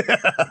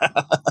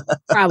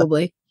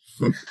 Probably.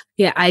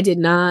 Yeah, I did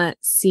not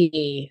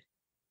see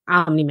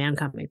Omni-Man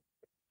coming.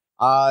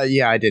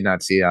 Yeah, I did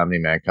not see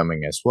Omni-Man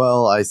coming as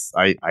well. I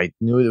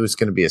knew it was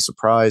going to be a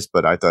surprise,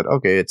 but I thought,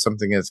 okay, it's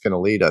something that's going to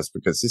lead us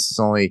because this is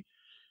only,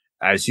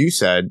 as you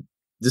said,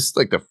 this is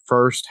like the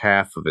first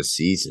half of a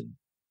season.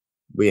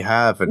 We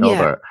have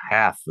another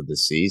half of the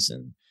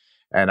season.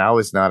 And I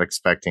was not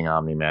expecting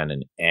Omni-Man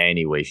in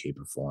any way, shape,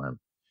 or form.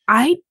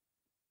 I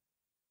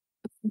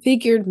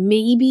figured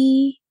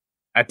maybe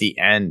at the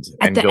end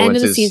of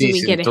the season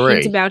we get a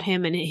hint about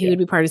him and he would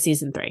be part of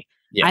season 3.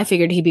 Yeah. I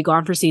figured he'd be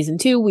gone for season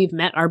 2. We've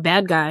met our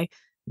bad guy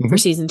for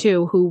season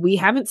 2, who we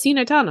haven't seen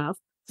a ton of.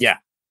 Yeah.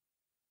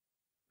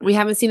 We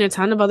haven't seen a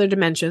ton of other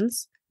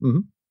dimensions.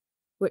 Mm-hmm.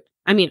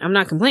 I mean, I'm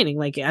not complaining.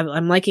 Like,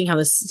 I'm liking how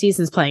this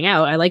season's playing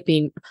out. I like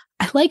being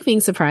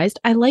surprised.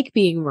 I like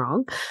being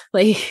wrong.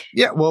 Like,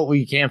 yeah, well,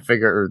 we can't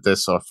figure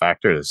this or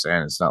factor this in.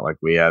 It's not like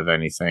we have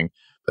anything.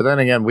 But then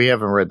again, we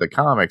haven't read the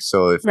comics.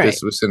 So if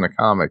this was in the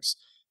comics,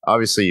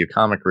 obviously you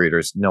comic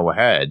readers know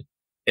ahead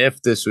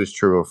if this was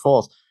true or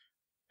false.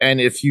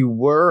 And if you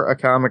were a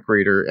comic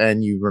reader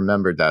and you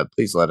remembered that,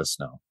 please let us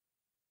know.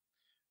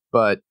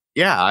 But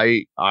yeah,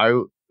 I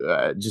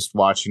just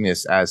watching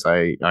this as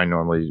I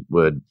normally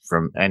would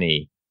from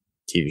any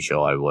TV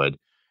show I would,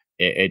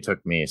 it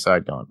took me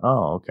aside going,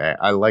 oh, okay.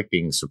 I like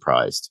being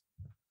surprised.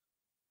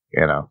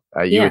 You know,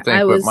 you would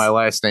think with my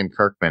last name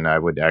Kirkman, I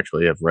would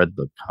actually have read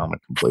the comic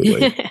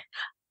completely.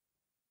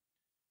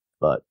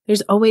 But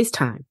there's always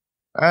time.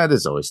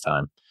 There's always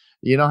time.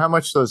 You know how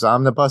much those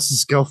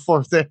omnibuses go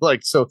for? They're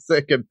like so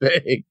thick and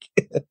big.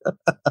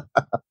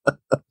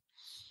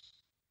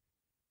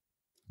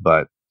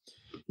 But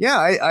yeah,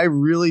 I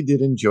really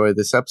did enjoy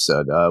this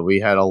episode.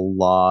 We had a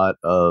lot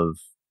of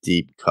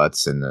deep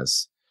cuts in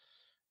this.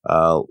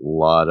 A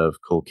lot of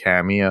cool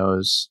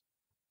cameos.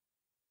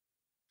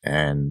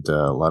 And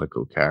a lot of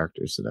cool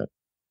characters in it.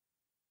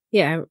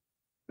 Yeah,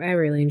 I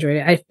really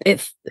enjoyed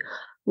it.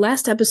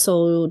 Last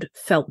episode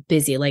felt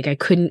busy. Like I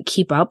couldn't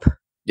keep up.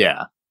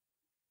 Yeah.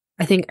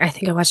 I think I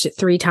watched it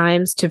 3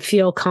 times to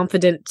feel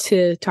confident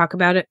to talk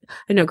about it.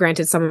 I know,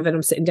 granted, some of it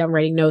I'm sitting down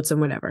writing notes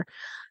and whatever.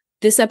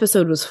 This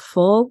episode was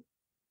full,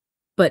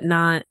 but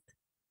not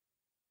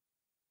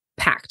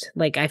packed.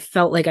 Like I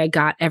felt like I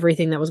got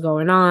everything that was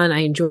going on. I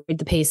enjoyed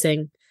the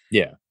pacing.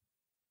 Yeah.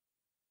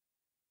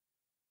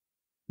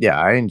 Yeah,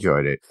 I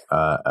enjoyed it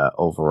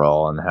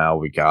overall and how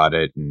we got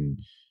it. And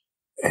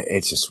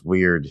it's just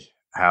weird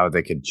how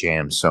they could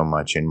jam so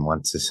much in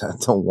one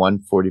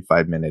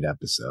 45-minute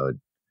episode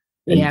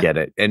and get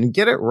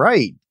it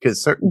right.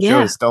 Because certain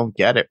shows don't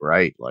get it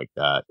right like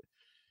that.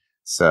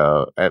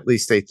 So at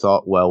least they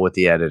thought well with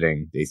the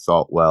editing. They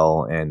thought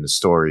well in the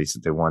stories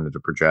that they wanted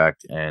to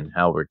project and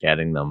how we're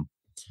getting them.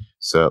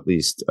 So at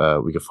least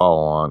we could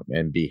follow along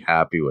and be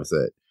happy with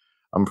it.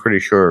 I'm pretty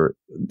sure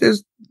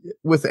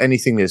with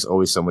anything, there's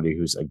always somebody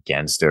who's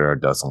against it or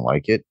doesn't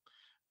like it.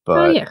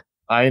 But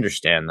I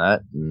understand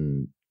that.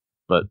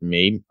 But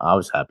me, I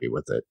was happy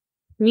with it.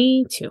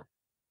 Me too.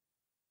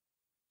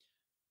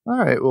 All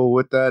right. Well,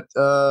 with that,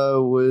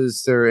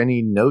 was there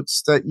any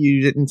notes that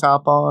you didn't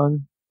top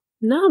on?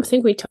 No, I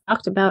think we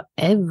talked about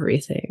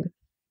everything.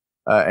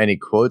 Any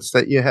quotes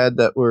that you had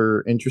that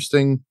were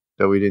interesting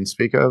that we didn't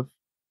speak of?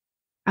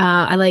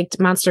 I liked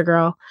Monster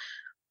Girl.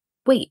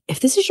 Wait, if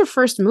this is your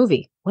first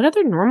movie, what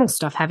other normal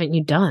stuff haven't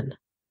you done?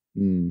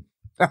 Meaning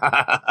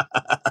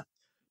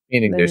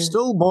there's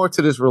still more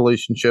to this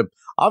relationship.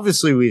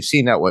 Obviously, we've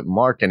seen that with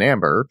Mark and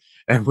Amber,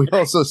 and we've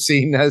also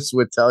seen this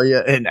with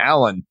Talia and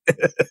Alan.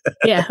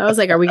 Yeah, I was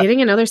like, are we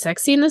getting another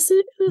sex scene this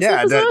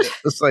episode?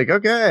 It's like,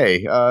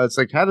 okay. It's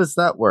like, how does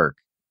that work?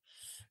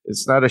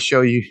 It's not a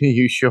show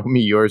you show me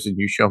yours and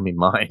you show me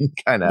mine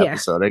kind of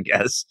episode, I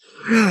guess.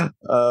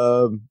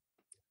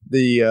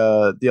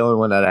 The only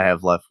one that I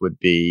have left would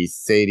be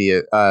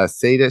Thetis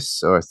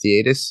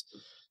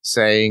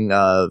saying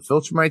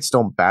Viltrumites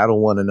don't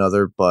battle one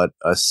another, but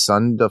a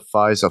son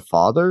defies a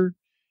father.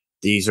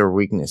 These are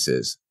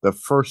weaknesses. The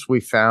first we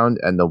found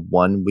and the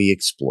one we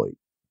exploit.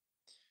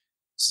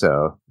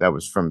 So that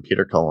was from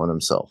Peter Cullen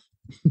himself.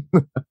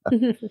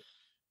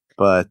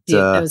 But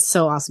that was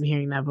so awesome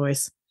hearing that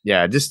voice.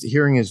 Yeah, just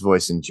hearing his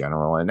voice in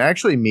general, and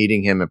actually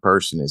meeting him in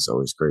person is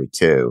always great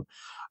too.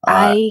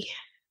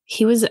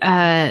 He was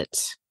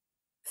at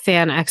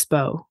Fan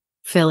Expo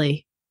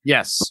Philly.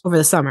 Yes, over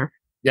the summer.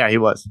 Yeah, he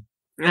was.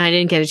 I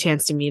didn't get a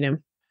chance to meet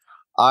him.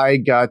 I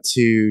got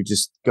to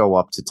just go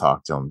up to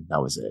talk to him.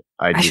 That was it.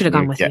 I should have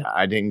gone with you.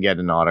 I didn't get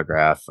an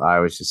autograph. I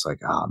was just like,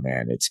 oh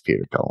man, it's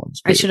Peter Cullen.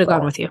 I should have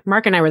gone with you.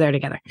 Mark and I were there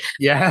together.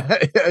 Yeah,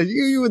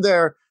 you were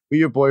there with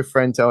your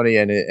boyfriend Tony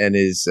and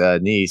his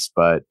niece,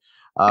 but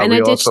and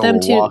I ditched them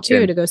too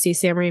to go see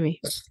Sam Raimi.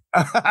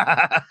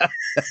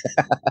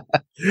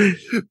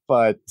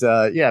 But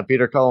yeah,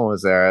 Peter Cullen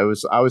was there.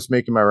 I was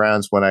making my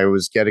rounds when I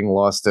was getting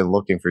lost and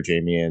looking for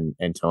Jayme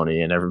and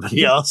Tony and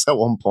everybody else at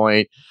one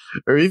point,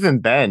 or even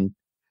Ben.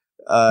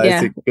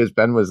 Yeah, because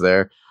Ben was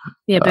there.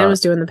 Yeah, Ben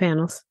was doing the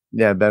panels.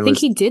 Yeah, Ben. I think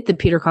he did the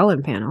Peter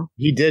Cullen panel.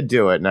 He did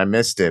do it, and I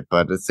missed it.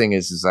 But the thing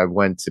is I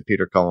went to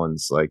Peter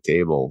Cullen's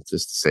table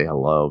just to say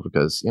hello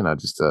because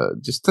just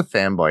to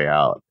fanboy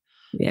out.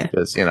 Yeah,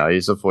 because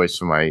he's a voice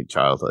from my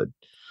childhood.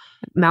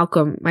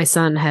 Malcolm, my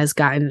son, has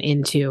gotten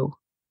into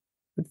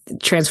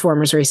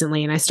Transformers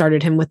recently, and I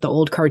started him with the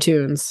old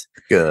cartoons.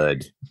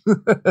 Good.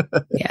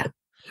 Yeah.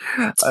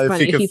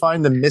 If you can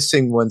find the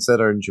missing ones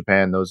that are in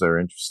Japan, those are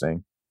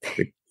interesting.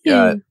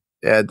 Yeah,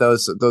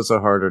 those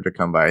are harder to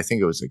come by. I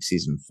think it was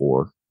season 4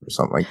 or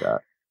something like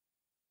that.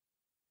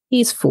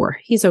 He's 4.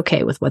 He's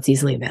okay with what's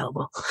easily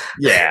available.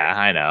 Yeah,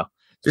 I know.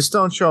 Just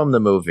don't show him the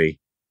movie.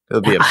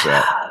 He'll be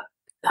upset.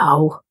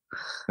 No.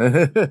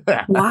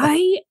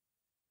 Why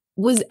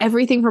was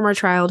everything from our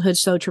childhood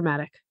so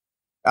traumatic?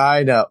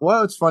 I know.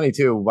 Well, it's funny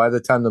too. By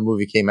the time the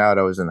movie came out,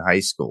 I was in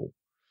high school,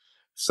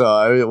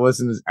 so it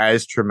wasn't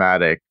as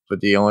traumatic. But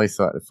the only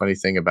funny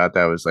thing about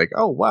that was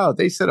oh wow,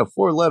 they said a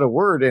 4-letter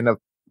word in a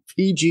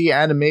PG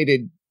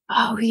animated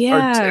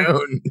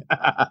cartoon.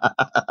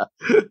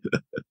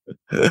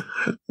 That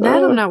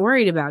I'm not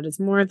worried about. It's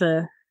more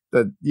the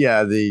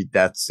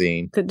death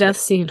scene. The death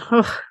scene.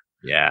 Oh.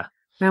 Yeah,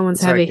 that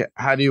one's heavy.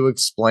 How do you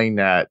explain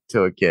that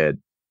to a kid?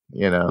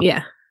 Yeah.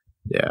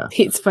 Yeah.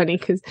 It's funny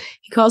because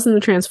he calls them the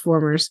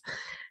Transformers,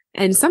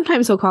 and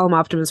sometimes he'll call them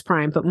Optimus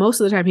Prime, but most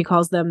of the time he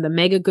calls them the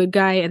mega good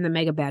guy and the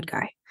mega bad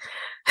guy.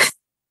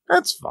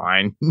 That's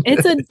fine.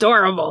 It's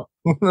adorable.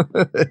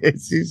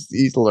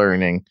 He's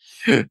learning.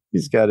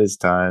 He's got his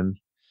time.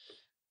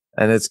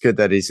 And it's good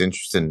that he's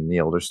interested in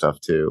the older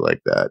stuff too,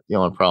 like that. The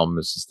only problem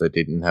is they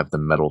didn't have the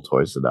metal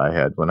toys that I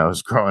had when I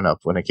was growing up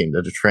when it came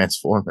to the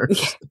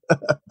Transformers.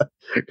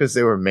 Because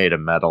they were made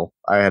of metal.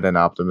 I had an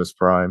Optimus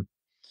Prime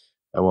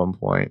at one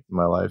point in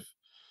my life.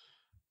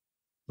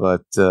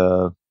 But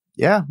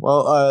yeah,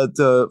 well,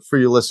 for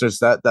you listeners,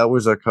 that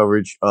was our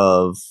coverage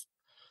of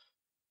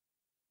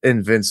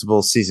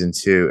Invincible season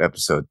 2,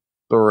 episode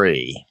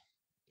 3.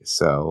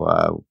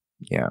 So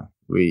yeah,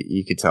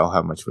 you could tell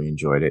how much we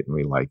enjoyed it and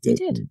we liked it.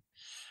 We did.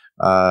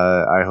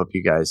 I hope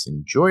you guys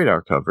enjoyed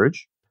our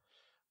coverage,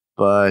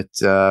 but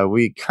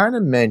we kind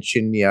of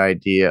mentioned the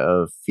idea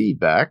of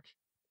feedback.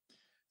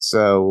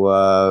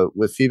 So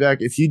with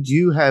feedback, if you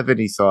do have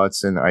any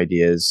thoughts and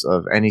ideas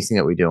of anything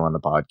that we do on the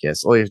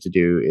podcast, all you have to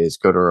do is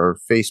go to our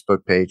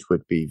Facebook page,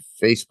 would be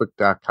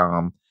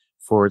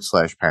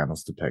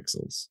facebook.com/panels to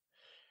pixels.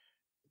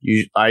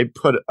 I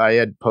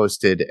had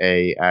posted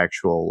a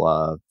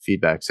actual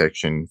feedback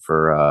section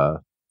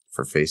for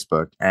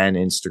Facebook and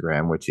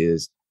Instagram, which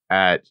is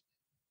at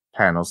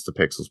Panels to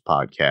Pixels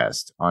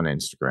podcast on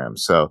Instagram.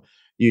 So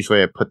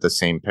usually I put the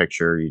same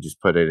picture. You just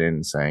put it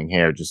in saying,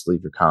 hey, or just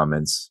leave your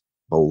comments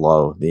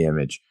below the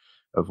image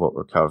of what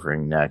we're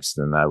covering next.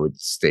 And I would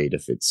state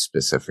if it's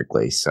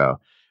specifically. So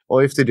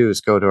all you have to do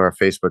is go to our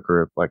Facebook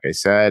group, like I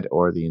said,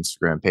 or the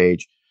Instagram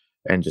page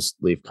and just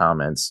leave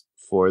comments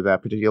for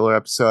that particular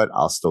episode.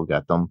 I'll still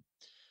get them.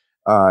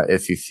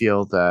 If you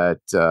feel that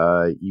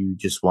you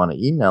just want to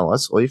email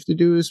us, all you have to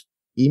do is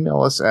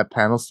email us at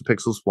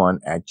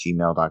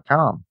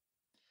panelstopixels1@gmail.com.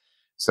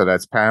 So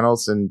that's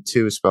panels and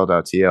 2 spelled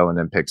out TO and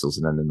then pixels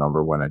and then the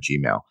number 1 at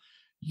Gmail.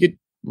 You could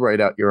write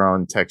out your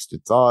own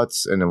texted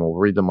thoughts and then we'll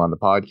read them on the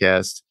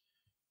podcast.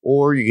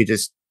 Or you could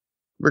just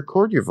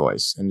record your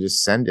voice and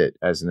just send it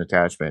as an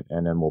attachment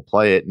and then we'll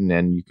play it and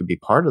then you could be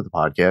part of the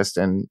podcast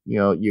and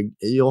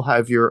you'll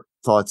have your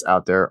thoughts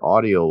out there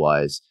audio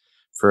wise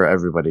for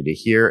everybody to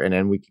hear and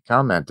then we can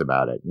comment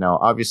about it. Now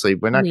obviously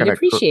we're not going to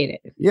appreciate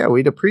it. Yeah,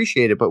 we'd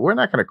appreciate it, but we're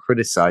not going to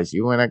criticize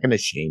you. We're not going to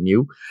shame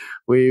you.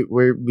 We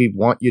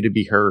want you to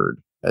be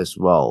heard as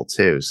well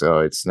too. So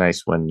it's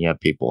nice when you have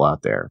people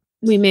out there.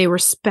 We may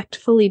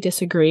respectfully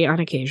disagree on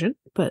occasion,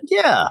 but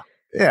yeah,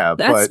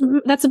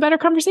 that's a better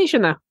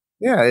conversation though.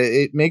 Yeah,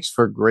 it makes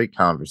for great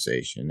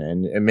conversation,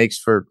 and it makes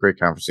for great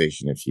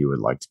conversation if you would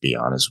like to be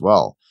on as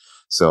well.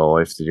 So all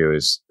you have to do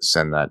is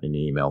send that in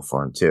email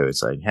form too.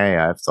 It's like, hey,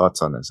 I have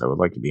thoughts on this. I would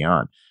like to be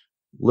on.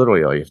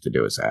 Literally, all you have to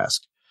do is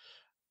ask.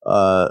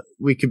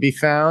 We could be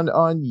found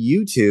on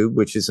YouTube,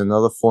 which is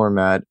another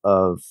format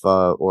of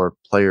or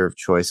player of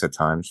choice at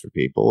times for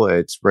people.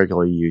 It's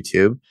regular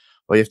YouTube.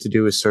 All you have to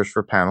do is search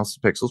for Panels to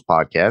Pixels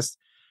podcast,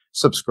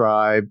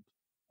 subscribe,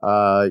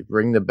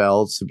 ring the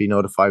bell to be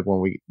notified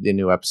when the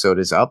new episode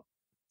is up.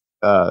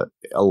 a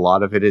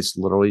lot of it is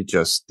literally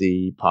just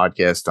the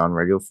podcast on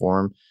regular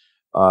form.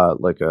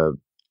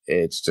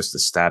 It's just a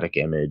static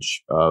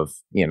image of,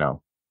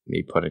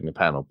 me putting the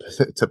Panel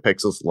to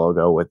Pixels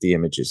logo with the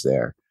images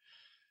there.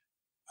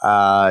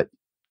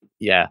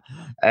 Yeah.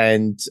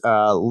 And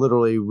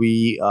literally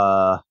we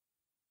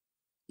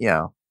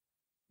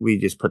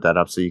just put that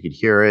up so you could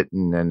hear it.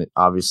 And then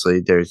obviously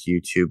there's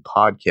YouTube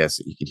podcasts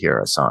that you could hear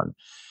us on.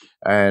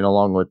 And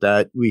along with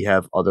that, we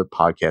have other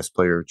podcast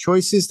player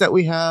choices that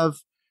we have,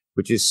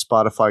 which is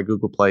Spotify,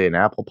 Google Play, and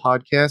Apple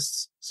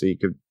Podcasts. So you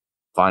could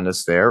find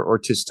us there or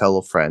just tell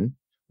a friend.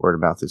 Word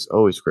of mouth is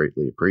always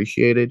greatly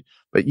appreciated.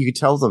 But you could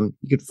tell them,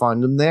 you could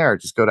find them there.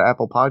 Just go to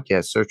Apple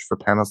Podcasts, search for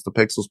Panels to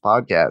Pixels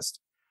Podcast.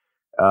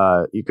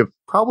 You could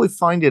probably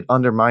find it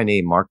under my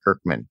name, Mark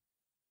Kirkman,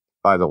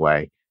 by the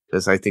way,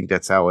 because I think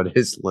that's how it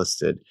is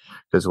listed.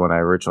 Because when I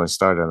originally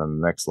started on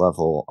the Next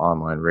Level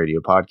Online Radio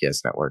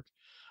Podcast Network,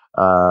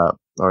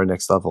 or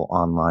Next Level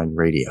Online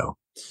Radio,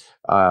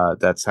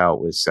 that's how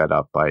it was set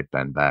up by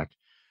Ben Back.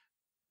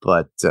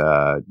 But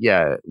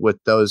with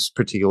those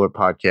particular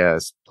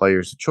podcast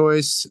players of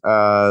choice,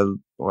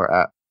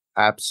 or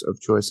apps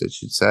of choice, I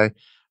should say,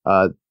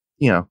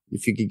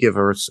 if you could give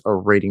us a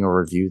rating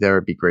or review there,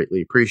 it'd be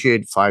greatly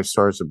appreciated. 5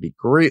 stars would be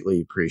greatly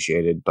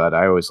appreciated, but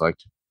I always like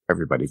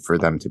everybody for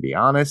them to be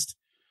honest.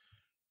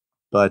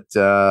 But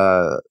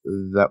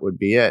that would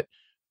be it.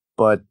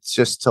 But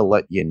just to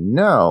let you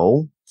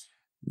know,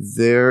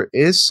 there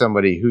is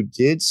somebody who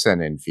did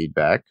send in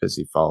feedback because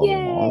he followed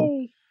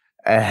along.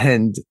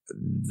 And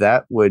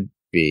that would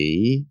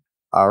be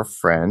our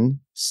friend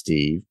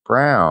Steve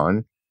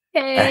Brown.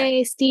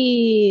 Hey,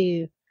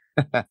 Steve.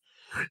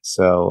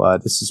 So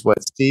this is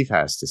what Steve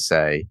has to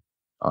say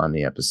on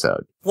the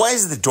episode. Why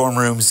is it the dorm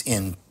rooms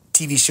in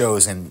TV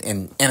shows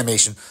and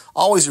animation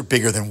always are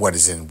bigger than what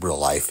is in real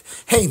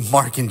life? Hey,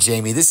 Mark and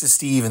Jayme, this is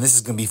Steve, and this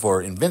is going to be for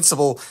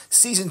Invincible,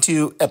 Season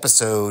 2,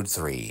 Episode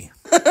 3.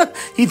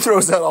 He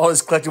throws out all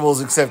his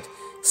collectibles except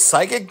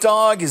Psychic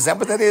Dog. Is that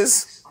what that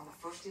is?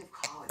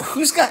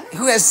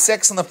 Who has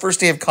sex on the first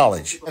day of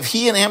college? Have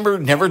he and Amber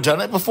never done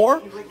it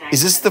before?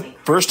 Is this the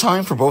first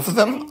time for both of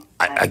them?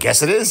 I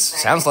guess it is.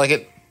 Sounds like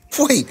it.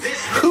 Wait,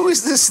 who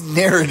is this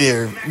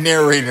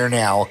narrator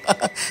now?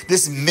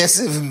 This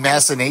Missive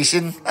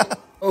Machination?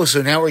 Oh,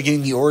 so now we're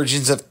getting the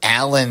origins of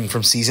Alan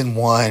from Season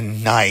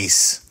 1.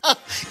 Nice.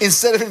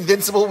 Instead of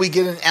Invincible, we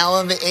get an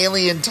Alan the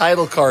Alien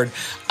title card.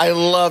 I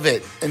love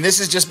it. And this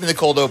has just been the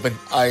cold open.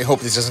 I hope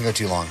this doesn't go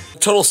too long.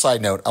 Total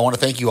side note, I want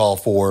to thank you all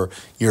for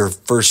your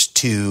first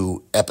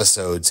 2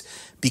 episodes,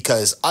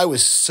 because I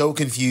was so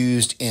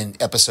confused in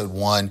episode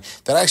 1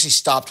 that I actually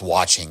stopped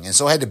watching. And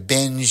so I had to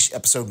binge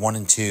episode 1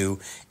 and 2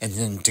 and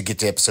then to get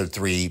to episode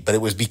 3. But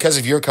it was because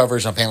of your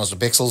coverage on Panels to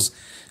Pixels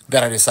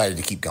that I decided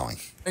to keep going.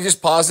 I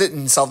just paused it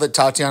and saw that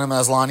Tatiana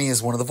Maslany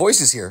is one of the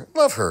voices here.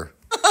 Love her.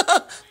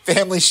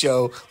 Family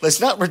show. Let's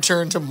not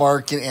return to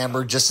Mark and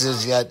Amber just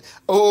as yet.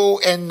 Oh,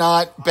 and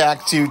not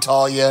back to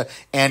Talia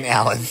and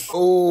Alan.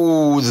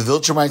 Oh, the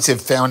Viltrumites have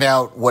found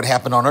out what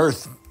happened on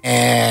Earth,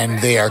 and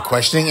they are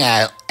questioning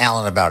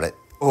Alan about it.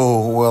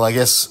 Oh, well, I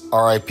guess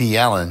R.I.P.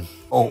 Alan.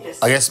 Oh,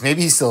 I guess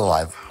maybe he's still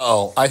alive.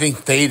 Oh, I think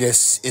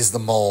Thetis is the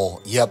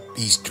mole. Yep,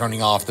 he's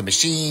turning off the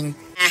machine.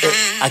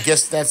 I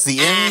guess that's the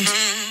end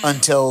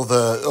until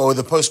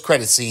the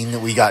post-credit scene that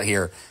we got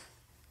here.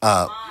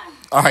 All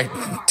right,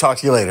 talk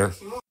to you later.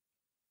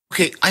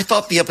 Okay, I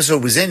thought the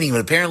episode was ending,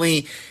 but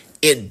apparently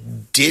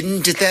it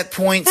didn't at that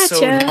point. Gotcha. So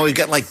now we've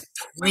got like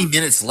 20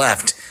 minutes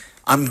left.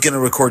 I'm going to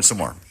record some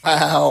more.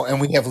 Wow,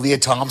 and we have Leah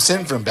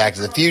Thompson from Back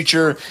to the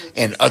Future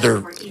and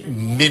other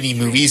mini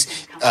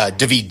movies.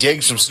 David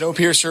Diggs from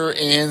Snowpiercer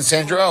and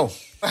Sandra Oh.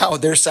 Wow,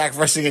 they're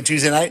sacrificing a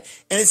Tuesday night,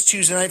 and it's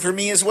Tuesday night for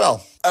me as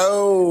well.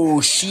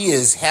 Oh, she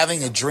is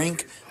having a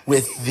drink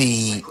with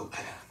the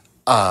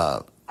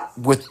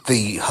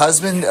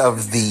husband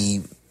of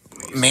the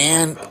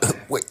man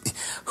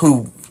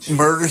who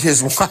murdered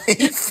his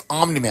wife.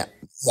 Omni-Man.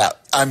 Yeah,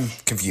 I'm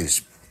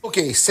confused.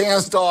 Okay,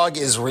 Sam's dog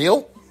is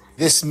real.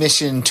 This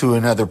mission to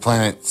another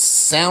planet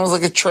sounds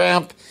like a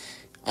trap.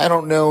 I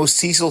don't know.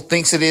 Cecil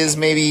thinks it is,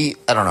 maybe.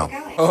 I don't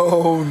know.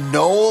 Oh,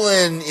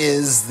 Nolan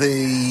is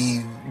the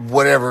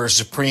whatever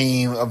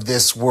supreme of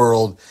this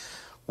world.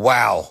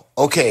 Wow.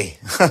 Okay.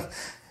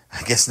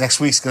 I guess next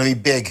week's going to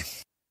be big.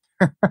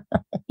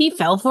 He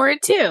fell for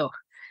it too.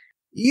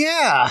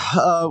 Yeah.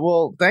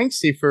 Well, thanks,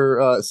 Steve,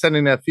 for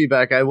sending that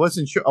feedback. I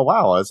wasn't sure. Oh,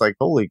 wow. I was like,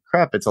 holy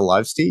crap, it's a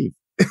live Steve.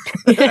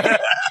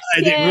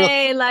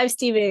 Yay, live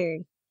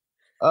Steving.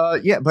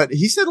 Yeah, but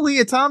he said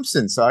Leah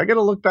Thompson, so I got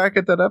to look back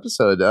at that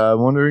episode.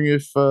 Wondering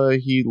if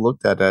he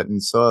looked at that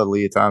and saw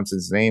Leah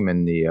Thompson's name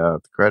in the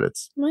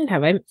credits. Might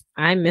have.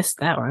 I missed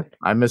that one.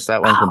 I missed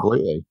that one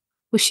completely.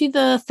 Was she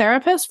the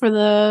therapist for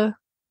the...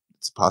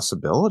 It's a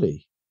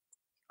possibility.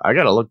 I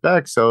got to look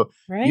back. So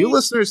you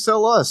listeners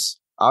tell us.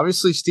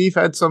 Obviously, Steve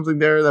had something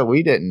there that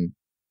we didn't.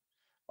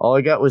 All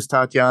I got was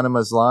Tatiana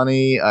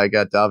Maslany. I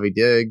got Davi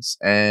Diggs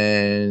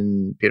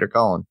and Peter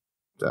Cullen.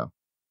 So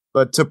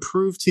But to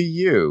prove to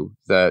you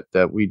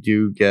that we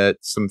do get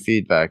some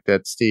feedback,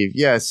 that Steve,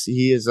 yes,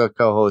 he is a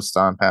co-host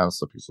on Panels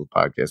to Pixels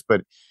podcast,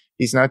 but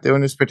he's not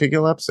doing this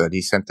particular episode.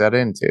 He sent that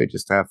in too,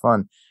 just to have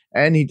fun.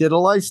 And he did a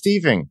live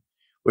Steving,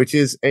 which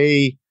is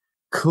a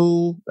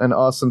cool and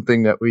awesome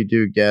thing that we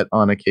do get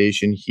on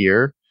occasion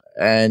here.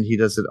 And he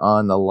does it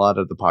on a lot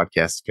of the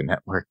Podcast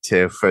Network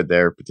too for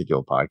their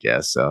particular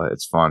podcast. So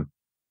it's fun.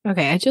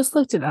 Okay, I just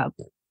looked it up.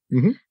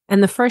 Mm-hmm.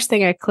 And the first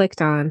thing I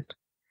clicked on,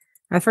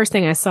 the first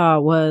thing I saw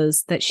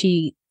was that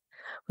she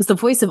was the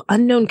voice of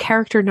unknown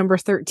character number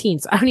 13.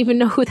 So I don't even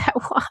know who that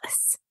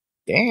was.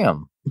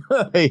 Damn.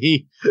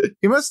 he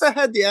must have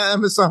had the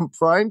Amazon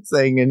Prime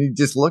thing and he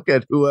just looked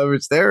at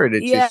whoever's there and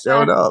it just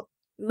showed up.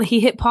 He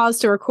hit pause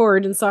to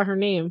record and saw her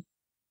name.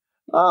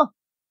 Oh,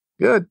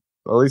 good.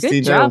 Well, at least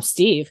good job,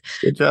 Steve.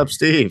 Good job,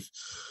 Steve.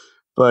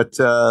 But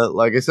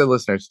like I said,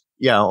 listeners,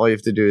 all you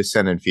have to do is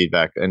send in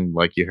feedback. And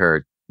like you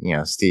heard,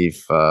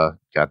 Steve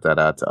got that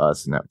out to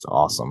us, and that's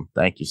awesome.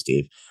 Thank you,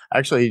 Steve.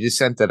 Actually, he just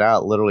sent that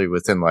out literally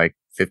within like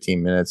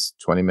 15 minutes,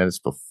 20 minutes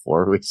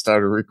before we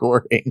started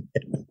recording.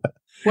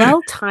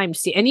 Well timed,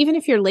 Steve. And even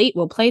if you're late,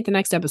 we'll play it the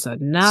next episode.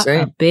 Not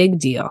a big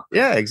deal.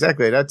 Yeah,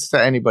 exactly. That's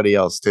to anybody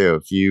else, too.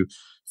 If you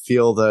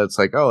feel that it's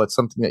like, it's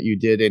something that you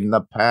did in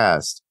the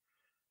past,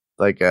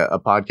 like a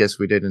podcast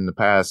we did in the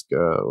past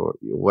or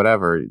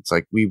whatever, it's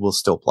like we will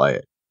still play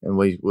it and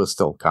we will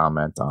still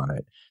comment on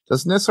it.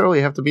 Doesn't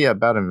necessarily have to be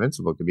about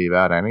Invincible. It could be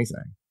about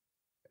anything.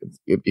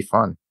 It'd be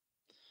fun.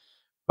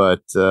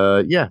 But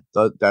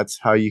that's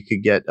how you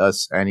could get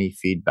us any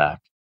feedback.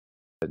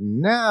 But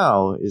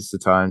now is the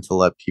time to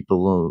let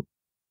people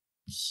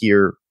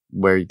hear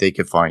where they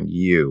could find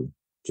you,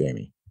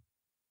 Jayme.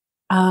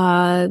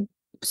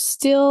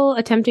 Still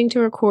attempting to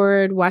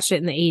record, watched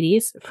it in the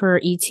 80s for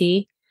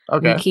ET.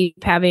 Okay. We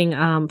keep having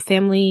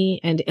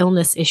family and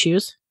illness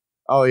issues.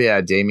 Oh,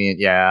 yeah, Damien.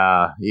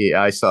 Yeah,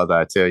 I saw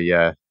that too.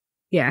 Yeah.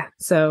 Yeah.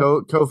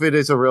 So COVID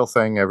is a real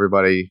thing,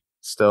 everybody,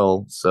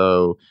 still.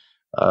 So,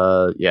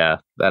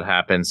 that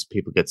happens.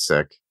 People get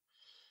sick.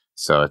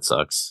 So it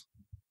sucks.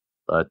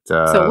 But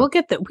so we'll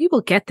get that. We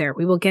will get there.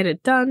 We will get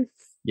it done.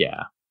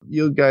 Yeah.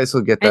 You guys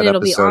will get that and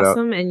it'll episode be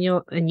awesome, and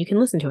you can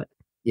listen to it.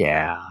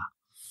 Yeah.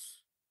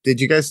 Did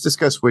you guys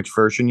discuss which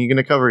version you're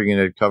going to cover? You're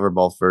going to cover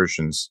both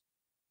versions?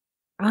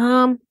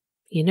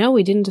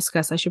 We didn't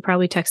discuss. I should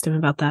probably text him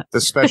about that. The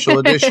special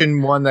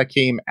edition one that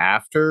came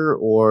after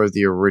or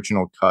the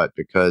original cut,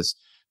 because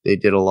they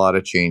did a lot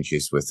of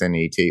changes within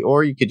ET,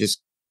 or you could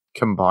just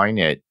combine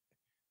it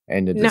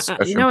and the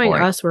discussion knowing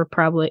point. Us, we'll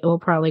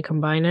probably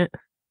combine it.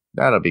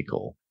 That'll be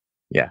cool.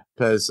 Yeah,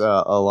 because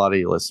a lot of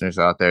you listeners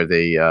out there,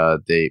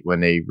 they when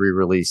they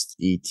re-released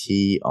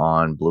ET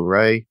on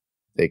Blu-ray,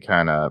 they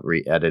kind of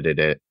re-edited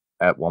it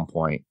at one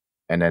point,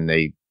 and then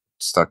they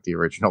stuck the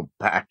original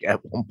back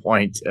at one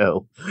point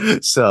too.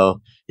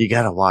 So you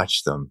gotta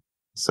watch them.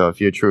 So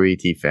if you're a true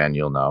ET fan,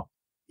 you'll know.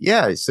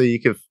 Yeah, so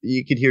you could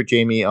hear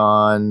Jayme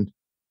on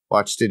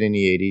Watched It in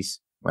the 80s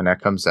when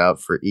that comes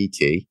out for ET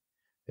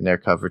and their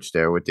coverage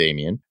there with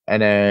Damien.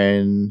 And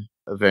then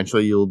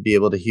eventually you'll be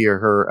able to hear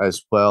her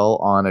as well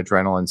on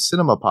Adrenaline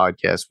Cinema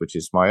Podcast, which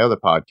is my other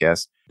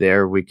podcast.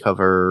 There we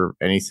cover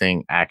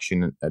anything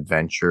action,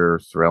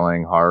 adventure,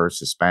 thrilling, horror,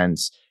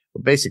 suspense,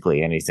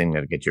 basically anything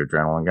that'll get your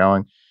adrenaline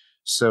going.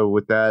 So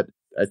with that,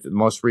 the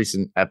most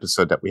recent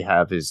episode that we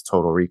have is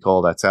Total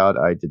Recall. That's out.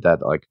 I did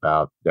that like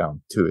about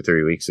 2 or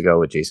 3 weeks ago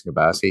with Jason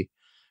Gabassi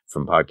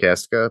from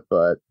Podcastica.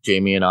 But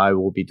Jayme and I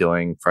will be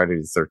doing Friday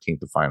the 13th,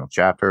 the final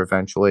chapter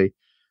eventually.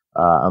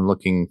 I'm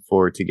looking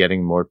forward to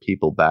getting more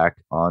people back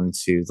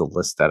onto the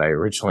list that I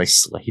originally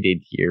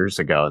slated years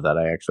ago that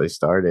I actually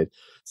started to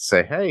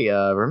say, hey,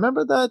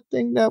 remember that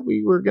thing that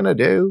we were going to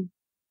do?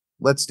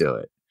 Let's do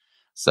it.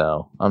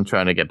 So I'm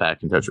trying to get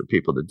back in touch with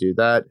people to do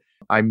that.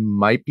 I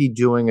might be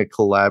doing a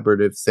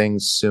collaborative thing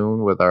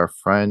soon with our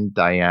friend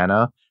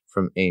Diana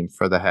from Aim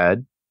for the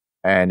Head.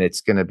 And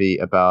it's going to be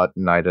about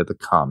Night of the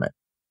Comet,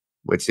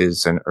 which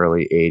is an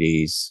early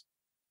 80s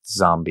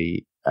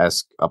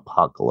zombie-esque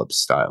apocalypse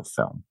style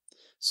film.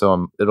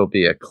 So it'll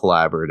be a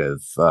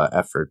collaborative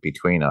effort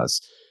between us.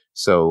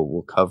 So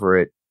we'll cover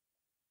it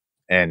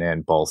and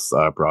then both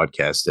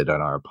broadcast it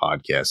on our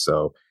podcast.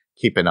 So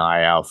keep an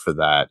eye out for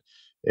that.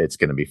 It's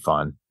going to be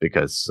fun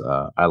because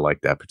I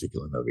like that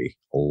particular movie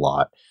a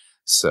lot.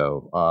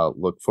 So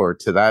look forward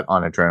to that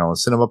on Adrenaline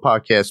Cinema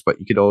Podcast. But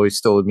you could always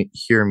still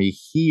hear me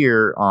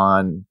here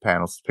on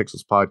Panels to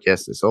Pixels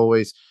Podcast as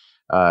always,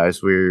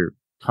 as we're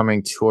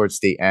coming towards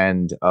the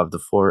end of the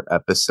 4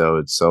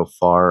 episodes so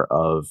far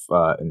of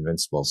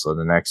Invincible. So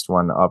the next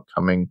one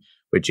upcoming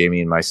with Jayme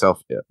and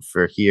myself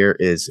for here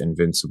is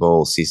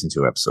Invincible Season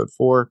 2, Episode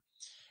 4.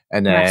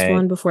 And then last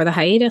one before the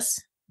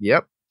hiatus.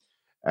 Yep.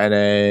 And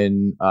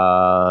then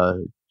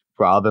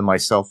Rob and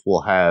myself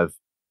will have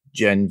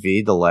Gen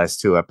V, the last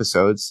 2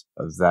 episodes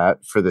of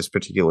that for this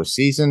particular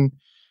season.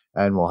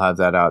 And we'll have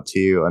that out to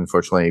you.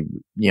 Unfortunately,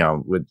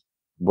 with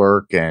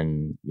work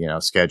and,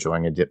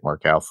 scheduling, it didn't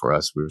work out for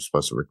us. We were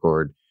supposed to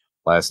record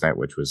last night,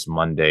 which was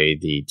Monday,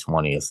 the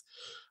 20th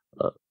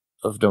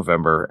of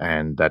November.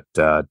 And that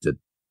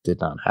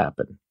did not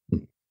happen.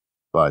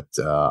 but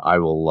I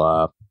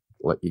will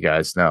let you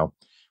guys know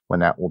when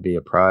that will be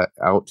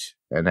out.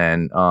 And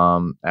then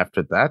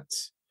after that,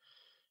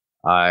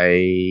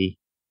 I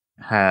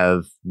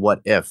have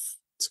What If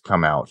to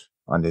come out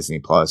on Disney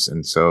Plus,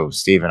 and so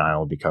Steve and I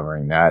will be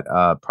covering that.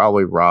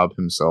 Probably Rob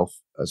himself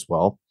as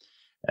well,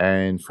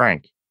 and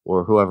Frank,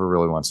 or whoever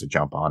really wants to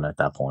jump on at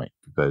that point,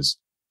 because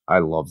I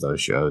love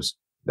those shows.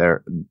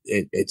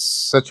 It's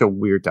such a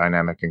weird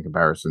dynamic in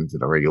comparison to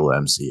the regular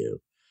MCU.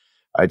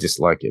 I just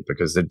like it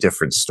because they're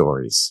different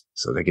stories,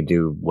 so they can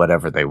do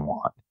whatever they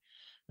want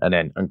and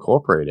then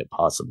incorporate it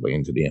possibly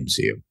into the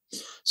MCU.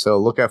 So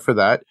look out for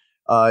that.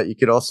 You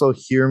could also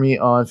hear me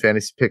on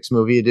Fantasy Picks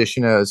Movie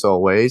Edition as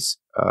always.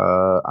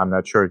 I'm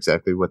not sure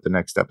exactly what the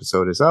next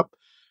episode is up,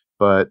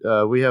 but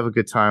we have a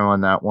good time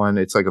on that one.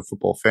 It's like a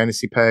football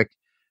fantasy pack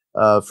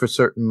for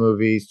certain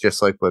movies,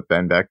 just like what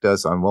Ben Beck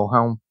does on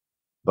Wilhelm.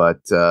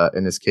 But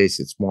in this case,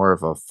 it's more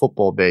of a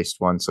football-based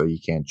one, so you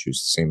can't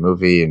choose the same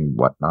movie and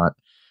whatnot.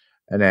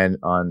 And then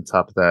on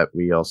top of that,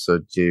 we also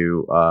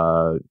do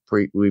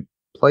we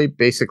play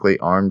basically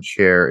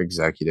armchair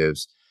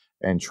executives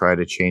and try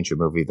to change a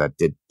movie that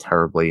did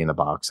terribly in the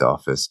box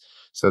office.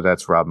 So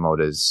that's Rob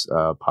Moda's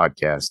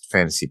podcast,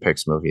 Fantasy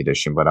Picks Movie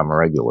Edition, but I'm a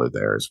regular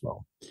there as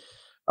well.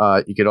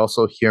 You could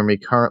also hear me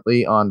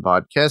currently on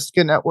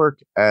Podcastica Network,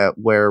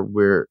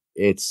 where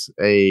it's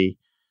a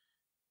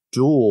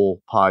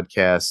dual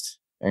podcast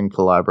in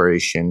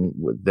collaboration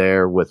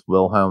with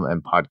Wilhelm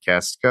and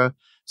Podcastica.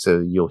 So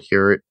you'll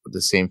hear it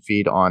the same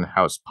feed on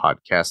House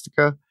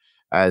Podcastica,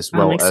 as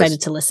well. I'm excited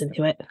to listen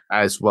to it,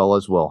 as well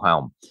as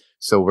Wilhelm.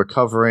 So we're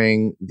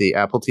covering the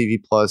Apple TV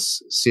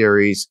Plus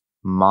series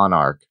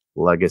Monarch: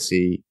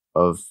 Legacy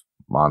of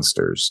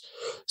Monsters.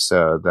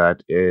 So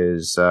that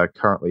is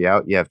currently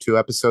out. You have 2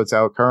 episodes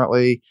out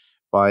currently.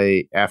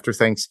 By after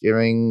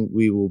Thanksgiving,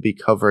 we will be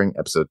covering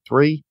episode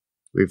 3.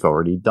 We've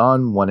already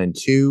done 1 and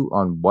 2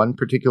 on one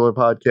particular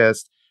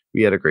podcast.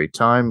 We had a great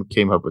time.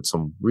 Came up with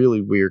some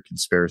really weird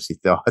conspiracy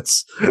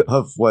thoughts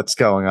of what's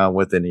going on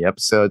within the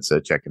episode. So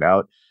check it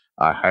out.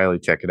 I highly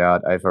check it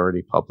out. I've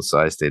already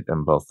publicized it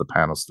in both the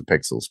Panels to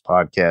Pixels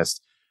podcast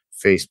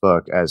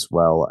Facebook, as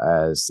well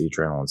as the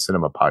Adrenaline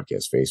Cinema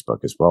podcast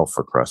Facebook as well,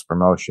 for cross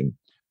promotion.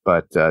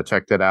 But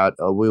check that out.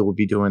 We will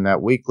be doing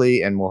that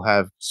weekly, and we'll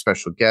have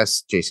special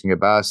guests, Jason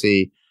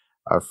Gabassi,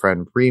 our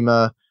friend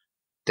Rima,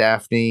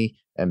 Daphne,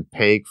 and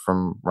Peg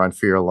from Run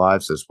For Your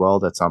Lives as well.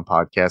 That's on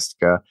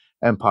Podcastica,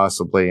 and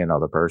possibly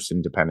another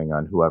person, depending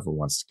on whoever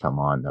wants to come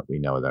on that we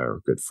know that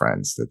are good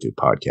friends that do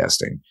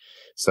podcasting.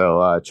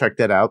 So check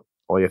that out.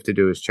 All you have to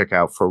do is check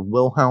out for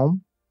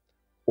Wilhelm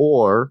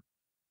or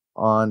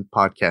on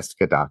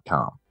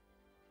podcastica.com.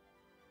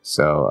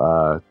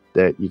 So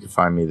that you can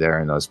find me there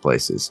in those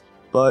places.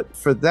 But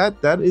for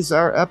that is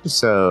our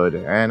episode.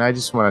 And I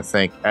just want to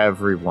thank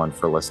everyone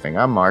for listening.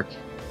 I'm Mark.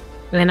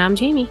 And I'm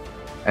Jayme.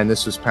 And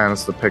this was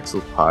Panels to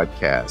Pixels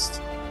podcast.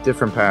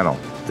 Different panel,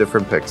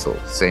 different pixel,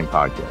 same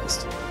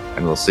podcast.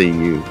 And we'll see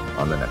you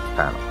on the next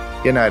panel.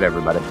 Good night,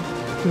 everybody.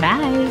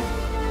 Bye.